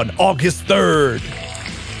City on August 3rd.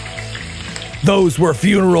 Those were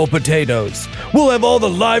funeral potatoes. We'll have all the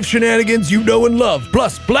live shenanigans you know and love,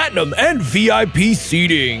 plus platinum and VIP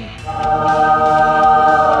seating.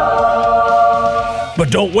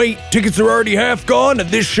 But don't wait, tickets are already half gone and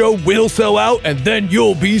this show will sell out and then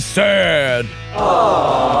you'll be sad.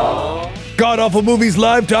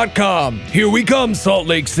 GodAwfulMoviesLive.com. Here we come, Salt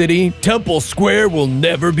Lake City. Temple Square will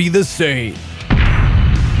never be the same.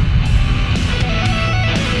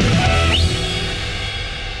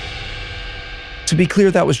 To be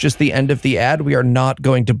clear, that was just the end of the ad. We are not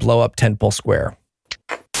going to blow up Temple Square.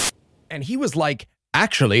 And he was like,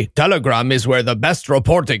 actually, Telegram is where the best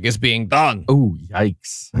reporting is being done. Oh,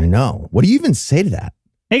 yikes. I know. What do you even say to that?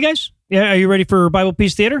 Hey, guys. Yeah, are you ready for Bible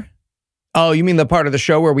Peace Theater? Oh, you mean the part of the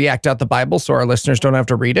show where we act out the Bible so our listeners don't have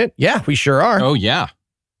to read it? Yeah, we sure are. Oh, yeah.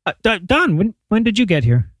 Don, when did you get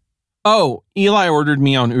here? Oh, Eli ordered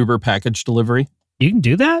me on Uber package delivery. You can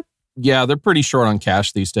do that? Yeah, they're pretty short on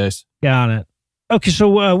cash these days. Got it. Okay, so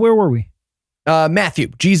where were we? Matthew,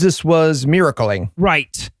 Jesus was miracling.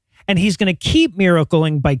 Right. And he's going to keep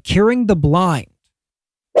miracling by curing the blind.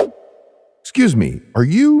 Excuse me, are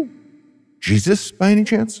you Jesus by any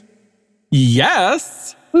chance?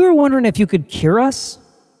 Yes. We were wondering if you could cure us.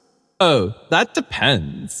 Oh, that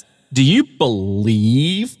depends. Do you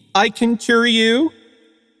believe I can cure you?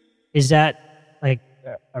 Is that like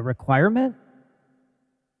a requirement?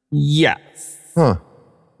 Yes. Huh.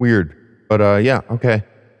 Weird. But yeah, okay.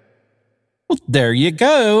 Well, there you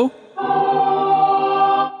go.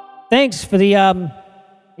 Thanks for the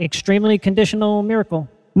extremely conditional miracle.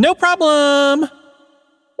 No problem.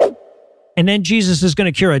 And then Jesus is going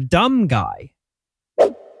to cure a dumb guy.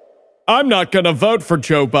 I'm not going to vote for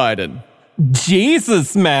Joe Biden.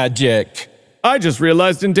 Jesus magic. I just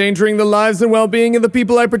realized endangering the lives and well-being of the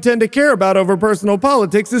people I pretend to care about over personal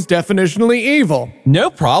politics is definitionally evil.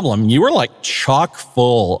 No problem. You were like chock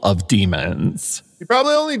full of demons. He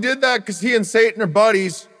probably only did that because he and Satan are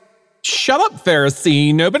buddies. Shut up,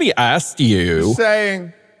 Pharisee. Nobody asked you. Just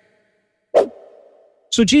saying.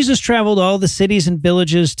 So Jesus traveled all the cities and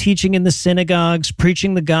villages, teaching in the synagogues,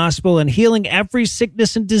 preaching the gospel, and healing every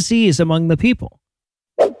sickness and disease among the people.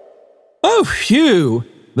 Oh, phew.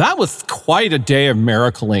 That was quite a day of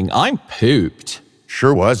miracling. I'm pooped.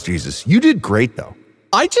 Sure was, Jesus. You did great, though.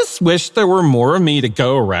 I just wish there were more of me to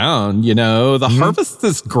go around. You know, the harvest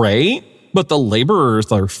is great, but the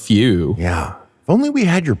laborers are few. Yeah. If only we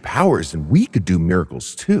had your powers and we could do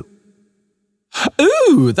miracles, too.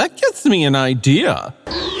 Ooh, that gives me an idea.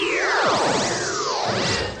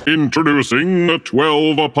 Introducing the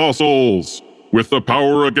 12 Apostles. With the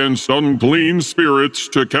power against unclean spirits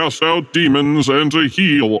to cast out demons and to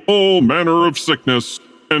heal all manner of sickness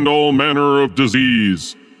and all manner of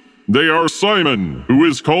disease. They are Simon, who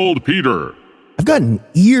is called Peter. I've got an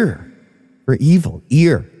ear for evil,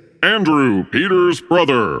 ear. Andrew, Peter's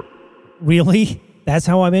brother. Really? That's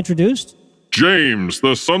how I'm introduced? James,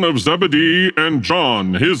 the son of Zebedee, and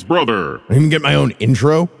John, his brother. I even get my own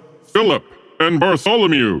intro. Philip, and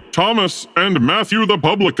Bartholomew, Thomas, and Matthew the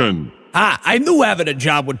publican. I knew having a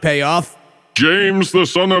job would pay off. James, the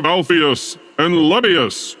son of Alphaeus, and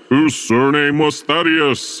Lebbaeus, whose surname was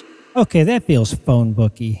Thaddeus. Okay, that feels phone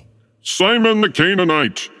booky. Simon the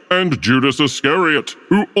Canaanite, and Judas Iscariot,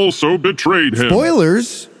 who also betrayed him.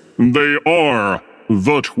 Spoilers. They are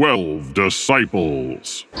the 12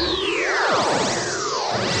 disciples.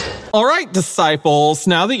 All right, disciples,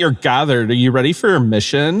 now that you're gathered, are you ready for your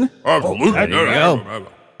mission? Absolutely. There you go.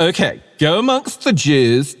 Okay, go amongst the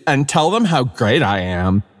Jews and tell them how great I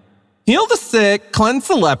am. Heal the sick, cleanse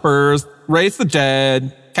the lepers, raise the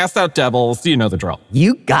dead, cast out devils. You know the drill.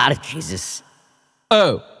 You got it, Jesus.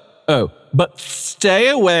 Oh, but stay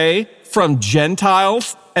away from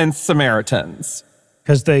Gentiles and Samaritans.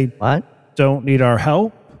 Because they don't need our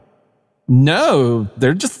help? No,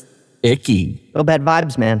 they're just icky. No bad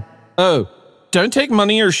vibes, man. Oh, don't take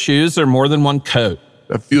money or shoes or more than one coat.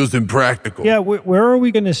 That feels impractical. Yeah, where are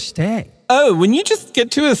we going to stay? Oh, when you just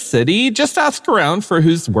get to a city, just ask around for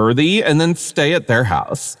who's worthy and then stay at their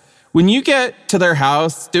house. When you get to their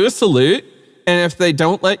house, do a salute. And if they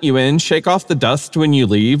don't let you in, shake off the dust when you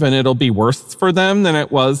leave, and it'll be worse for them than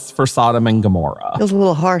it was for Sodom and Gomorrah. Feels a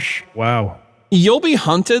little harsh. Wow. You'll be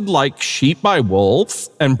hunted like sheep by wolves,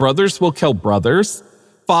 and brothers will kill brothers.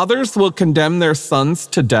 Fathers will condemn their sons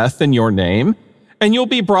to death in your name, and you'll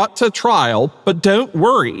be brought to trial. But don't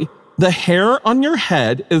worry, the hair on your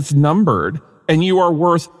head is numbered, and you are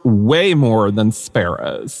worth way more than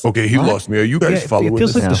sparrows. Okay, he lost me. Are you guys following It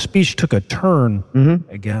feels this? like the speech took a turn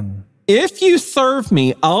again. If you serve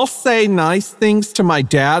me, I'll say nice things to my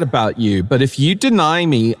dad about you. But if you deny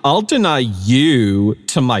me, I'll deny you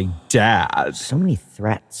to my dad. So many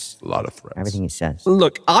threats. A lot of threats. Everything he says.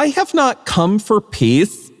 Look, I have not come for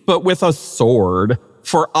peace, but with a sword.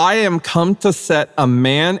 For I am come to set a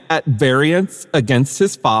man at variance against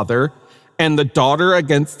his father, and the daughter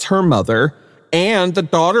against her mother, and the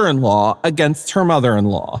daughter-in-law against her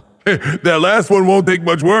mother-in-law. That last one won't take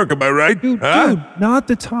much work, am I right? Dude, not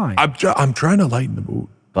the time. I'm trying to lighten the mood.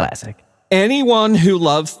 Classic. Anyone who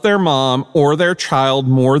loves their mom or their child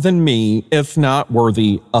more than me is not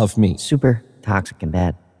worthy of me. Super toxic and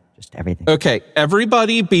bad. Just everything. Okay,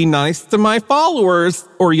 everybody be nice to my followers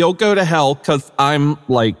or you'll go to hell because I'm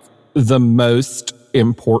like the most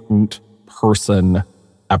important person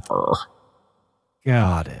ever.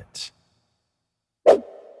 Got it.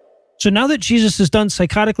 So now that Jesus is done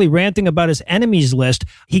psychotically ranting about his enemies list,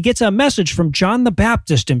 he gets a message from John the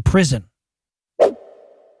Baptist in prison.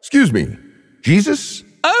 Excuse me, Jesus?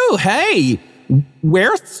 Oh, hey,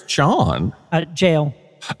 where's John? Jail.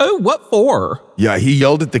 Oh, what for? Yeah, he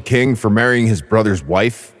yelled at the king for marrying his brother's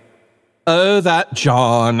wife. Oh, that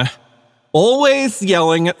John. Always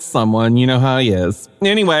yelling at someone, you know how he is.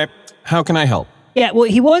 Anyway, how can I help? Yeah, well,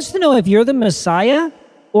 he wants to know if you're the Messiah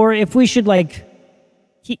or if we should,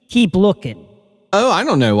 keep looking. Oh, I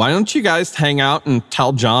don't know. Why don't you guys hang out and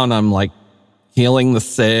tell John I'm, healing the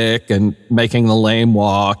sick and making the lame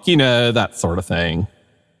walk, that sort of thing.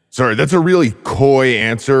 Sorry, that's a really coy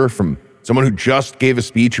answer from someone who just gave a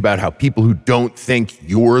speech about how people who don't think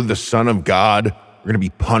you're the Son of God are going to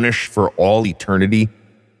be punished for all eternity.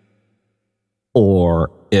 Or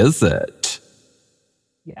is it?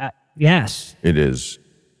 Yeah, yes. It is.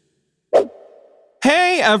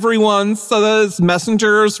 Hey, everyone. So those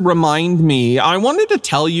messengers remind me, I wanted to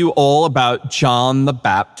tell you all about John the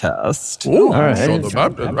Baptist. Ooh, all right.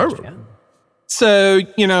 John the Baptist. Yeah. So,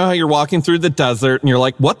 you know how you're walking through the desert and you're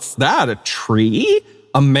like, what's that, a tree?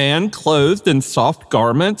 A man clothed in soft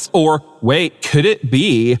garments? Or, wait, could it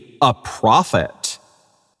be a prophet?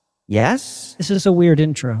 Yes? This is a weird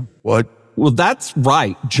intro. What? Well, that's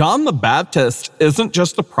right. John the Baptist isn't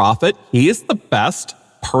just a prophet. He is the best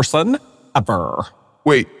person ever.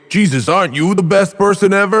 Wait, Jesus, aren't you the best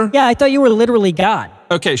person ever? Yeah, I thought you were literally God.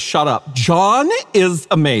 Okay, shut up. John is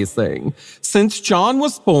amazing. Since John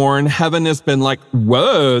was born, heaven has been like,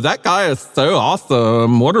 whoa, that guy is so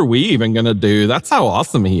awesome. What are we even going to do? That's how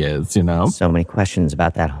awesome he is, So many questions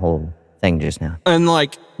about that whole thing just now. And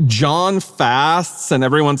John fasts and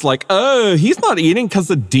everyone's like, oh, he's not eating because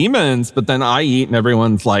of demons. But then I eat and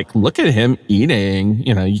everyone's like, look at him eating.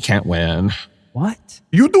 You can't win. What?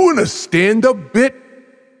 You doing a stand-up bit?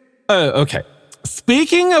 Oh, okay.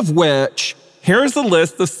 Speaking of which, here's a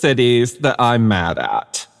list of cities that I'm mad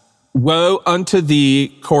at. Woe unto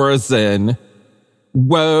thee, Chorazin.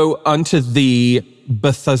 Woe unto thee,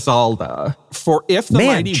 Bethsaida. For if the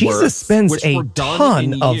mighty Jesus works, spends which a were done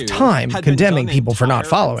ton in of you time had been condemning done people for not entire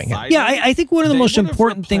following him. outside Yeah, I think one of the they most would have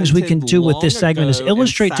important things we can do with this repented segment is long ago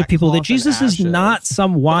illustrate in to people that sackcloth Jesus and is not ashes.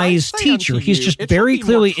 some wise But I say teacher. unto He's you, just it shall very be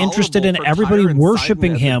clearly more interested in tolerable for everybody Tyre and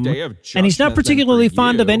worshiping Sidon him, at the day of and he's not judgment than particularly for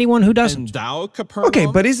fond of you. anyone who And doesn't. thou, Capernaum, Okay,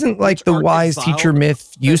 but isn't which the art wise exiled, teacher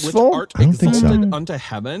myth which useful? art I don't think so. exalted unto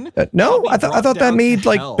heaven, No, shall be I thought brought that down made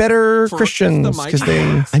to hell. better For if the Christians mighty because they.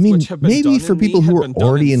 works I mean, which have been maybe done for in people me who have are been done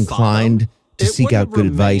already in Sodom, inclined to it seek would out have good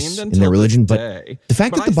advice remained in until their religion, this but day. the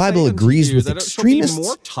fact But that the I say Bible unto agrees you with that it shall be extremists more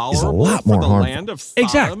is a tolerable lot for more the harmful. land of Sodom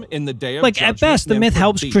Exactly. in the day of At judgment best, the than myth for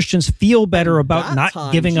helps thee. Christians feel better about That not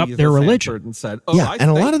time giving up Jesus their answered religion. and said, Yeah, I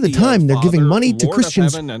and a lot thank of the thee, O time they're giving Father, money to Lord of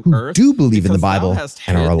Christians heaven and who earth, do believe in the because thou Bible hast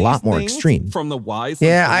and are hid a these lot more things extreme. from the wise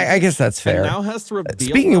Yeah, and I guess that's and fair. thou hast revealed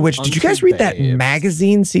Speaking of them which, did you unto guys read that babes.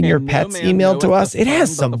 magazine Senior And no Pets man emailed to knoweth us? the It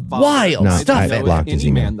has Son but some the Father, wild No, stuff I in it. blocked his any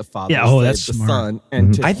email. man the Father Yeah, oh, save that's the smart. Son,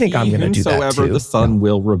 and to I think I'm he gonna do that whomsoever too. the Son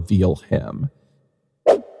will reveal him.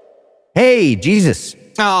 Hey, Jesus.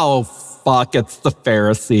 Oh, fuck, it's the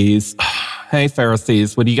Pharisees. Hey,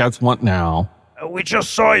 Pharisees, what do you guys want now? We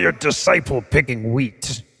just saw your disciple picking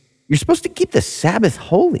wheat. You're supposed to keep the Sabbath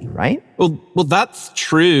holy, right? Well, that's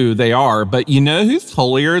true, they are. But you know who's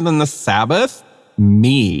holier than the Sabbath?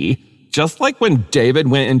 Me. Just like when David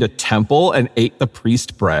went into temple and ate the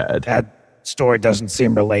priest bread. That story doesn't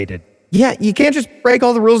seem related. Yeah, you can't just break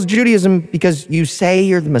all the rules of Judaism because you say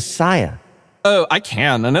you're the Messiah. Oh, I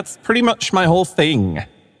can, and it's pretty much my whole thing.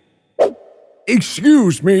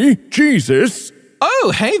 Excuse me, Jesus?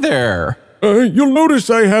 Oh, hey there. You'll notice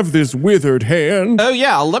I have this withered hand. Oh,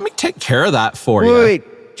 yeah, let me take care of that for you.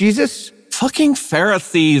 Wait, Jesus? Fucking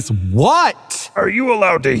Pharisees, what? Are you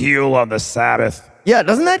allowed to heal on the Sabbath? Yeah,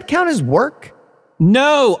 doesn't that count as work?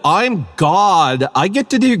 No, I'm God. I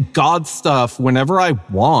get to do God stuff whenever I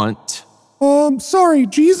want. Sorry,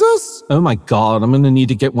 Jesus? Oh my God, I'm gonna need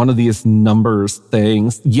to get one of these numbers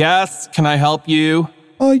things. Yes, can I help you?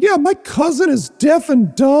 Yeah, my cousin is deaf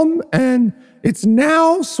and dumb, and it's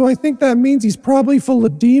now, so I think that means he's probably full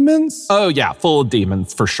of demons. Oh yeah, full of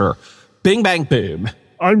demons, for sure. Bing, bang, boom.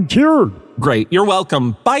 I'm cured. Great, you're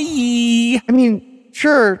welcome. Bye. I mean,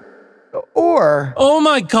 sure, or... Oh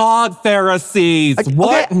my God, Pharisees,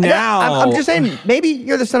 what okay, now? I'm just saying, maybe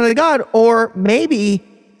you're the son of God, or maybe,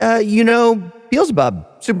 you know Beelzebub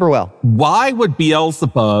super well. Why would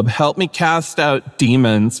Beelzebub help me cast out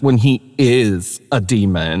demons when he is a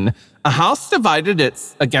demon? A house divided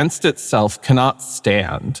against itself cannot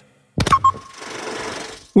stand.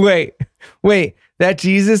 Wait. That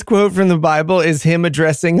Jesus quote from the Bible is him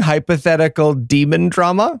addressing hypothetical demon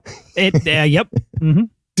drama? Yep. Mm-hmm.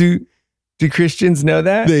 Do Christians know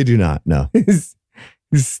that? They do not, no. It's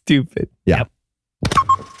stupid. Yeah. Yep.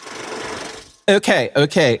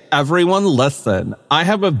 Okay, everyone listen. I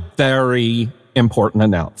have a very important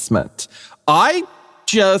announcement. I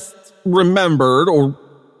just remembered or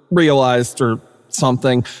realized or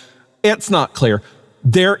something. It's not clear.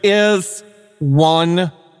 There is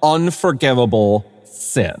one unforgivable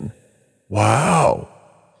sin. Wow.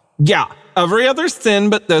 Yeah, every other sin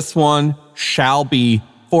but this one shall be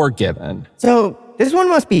forgiven. So this one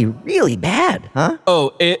must be really bad, huh?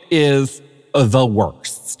 Oh, it is the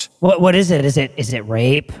worst. What is it? Is it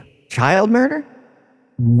rape? Child murder?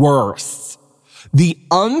 Worse. The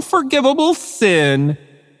unforgivable sin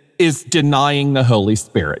is denying the Holy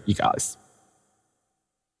Spirit, you guys.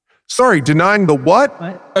 Sorry, denying the what?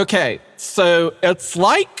 Okay, so it's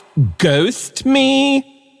like ghost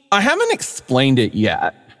me. I haven't explained it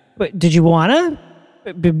yet. But did you want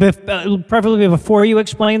to? Preferably before you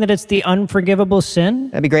explain that it's the unforgivable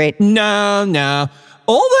sin? That'd be great. No.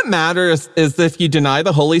 All that matters is if you deny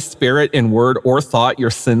the Holy Spirit in word or thought, your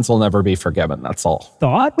sins will never be forgiven. That's all.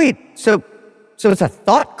 Thought? Wait, so it's a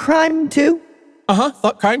thought crime too?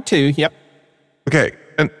 Thought crime too, yep. Okay,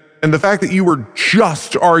 and the fact that you were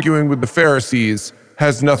just arguing with the Pharisees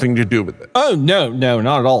has nothing to do with it. Oh, no,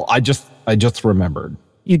 not at all. I just remembered.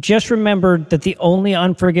 You just remembered that the only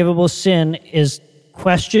unforgivable sin is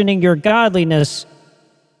questioning your godliness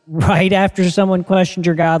right after someone questioned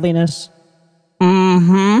your godliness?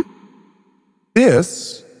 Mm-hmm.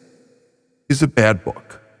 This is a bad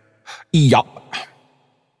book. Yup.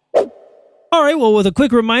 All right, well, with a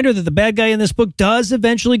quick reminder that the bad guy in this book does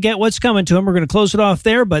eventually get what's coming to him, we're going to close it off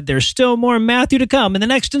there, but there's still more Matthew to come in the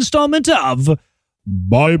next installment of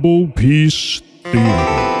Bible Peace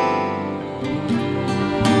Theater.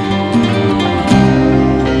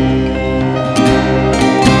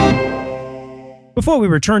 Before we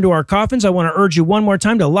return to our coffins, I want to urge you one more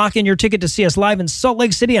time to lock in your ticket to see us live in Salt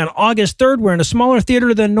Lake City on August 3rd. We're in a smaller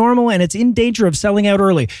theater than normal, and it's in danger of selling out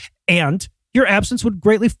early. And your absence would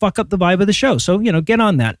greatly fuck up the vibe of the show. So, get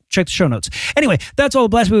on that. Check the show notes. Anyway, that's all the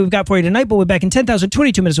blast we've got for you tonight, but we'll be back in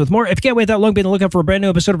 10,022 minutes with more. If you can't wait that long, be on the lookout for a brand new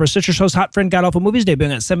episode of our sister show's Hot Friend God Awful Movies,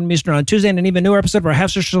 debuting at 7 Eastern on Tuesday, and an even newer episode of our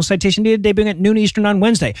half-sister show Citation Needed, debuting at noon Eastern on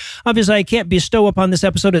Wednesday. Obviously, I can't bestow upon this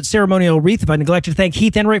episode its ceremonial wreath if I neglected to thank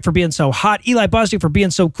Heath Enright for being so hot, Eli Bostic for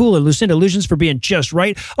being so cool, and Lucinda Lugeons for being just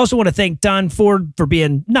right. Also want to thank Don Ford for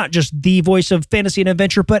being not just the voice of fantasy and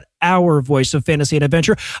adventure, but our voice of fantasy and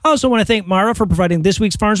adventure. I also want to thank Mara for providing this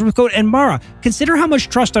week's Farnsworth quote. And Mara, consider how much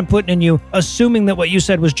trust I'm putting in you, assuming that what you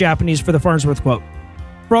said was Japanese for the Farnsworth quote.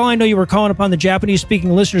 For all I know, you were calling upon the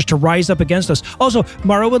Japanese-speaking listeners to rise up against us. Also,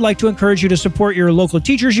 Mara would like to encourage you to support your local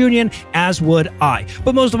teachers union, as would I.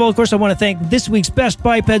 But most of all, of course, I want to thank this week's best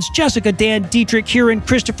bipeds, Jessica, Dan, Dietrich, Kieran,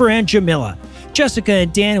 Christopher, and Jamila. Jessica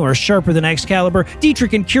and Dan, who are sharper than Excalibur,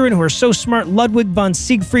 Dietrich and Kieran, who are so smart Ludwig von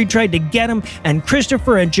Siegfried tried to get them, and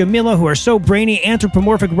Christopher and Jamila, who are so brainy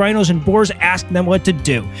anthropomorphic rhinos and boars asked them what to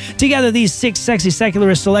do. Together, these 6 sexy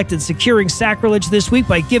secularists selected securing sacrilege this week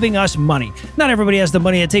by giving us money. Not everybody has the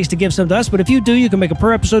money it takes to give some to us, but if you do, you can make a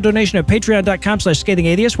per-episode donation at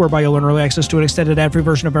patreon.com/ScathingAtheist, whereby you'll earn early access to an extended ad-free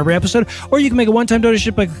version of every episode, or you can make a one-time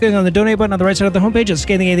donation by clicking on the donate button on the right side of the homepage at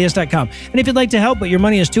ScathingAtheist.com. And if you'd like to help, but your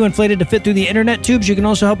money is too inflated to fit through the internet tubes, you can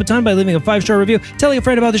also help a ton by leaving a 5-star review, telling a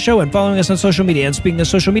friend about the show, and following us on social media. And speaking of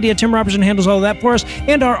social media, Tim Robertson handles all of that for us,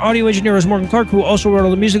 and our audio engineer is Morgan Clark, who also wrote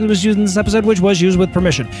all the music that was used in this episode, which was used with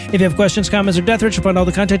permission. If you have questions, comments, or death threats, you'll find all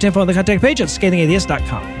the contact info on the contact page at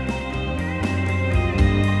ScathingAtheist.com.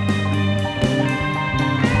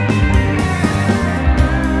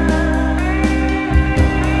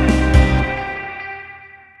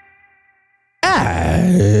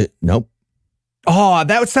 Nope. Oh,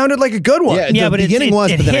 that sounded like a good one. Yeah, the beginning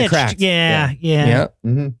was, but then it cracked. Yeah.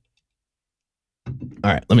 Mm-hmm.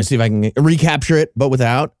 All right, let me see if I can recapture it, but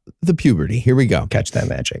without the puberty. Here we go. Catch that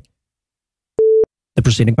magic. The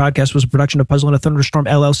preceding podcast was a production of Puzzle in a Thunderstorm,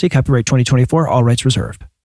 LLC, copyright 2024, all rights reserved.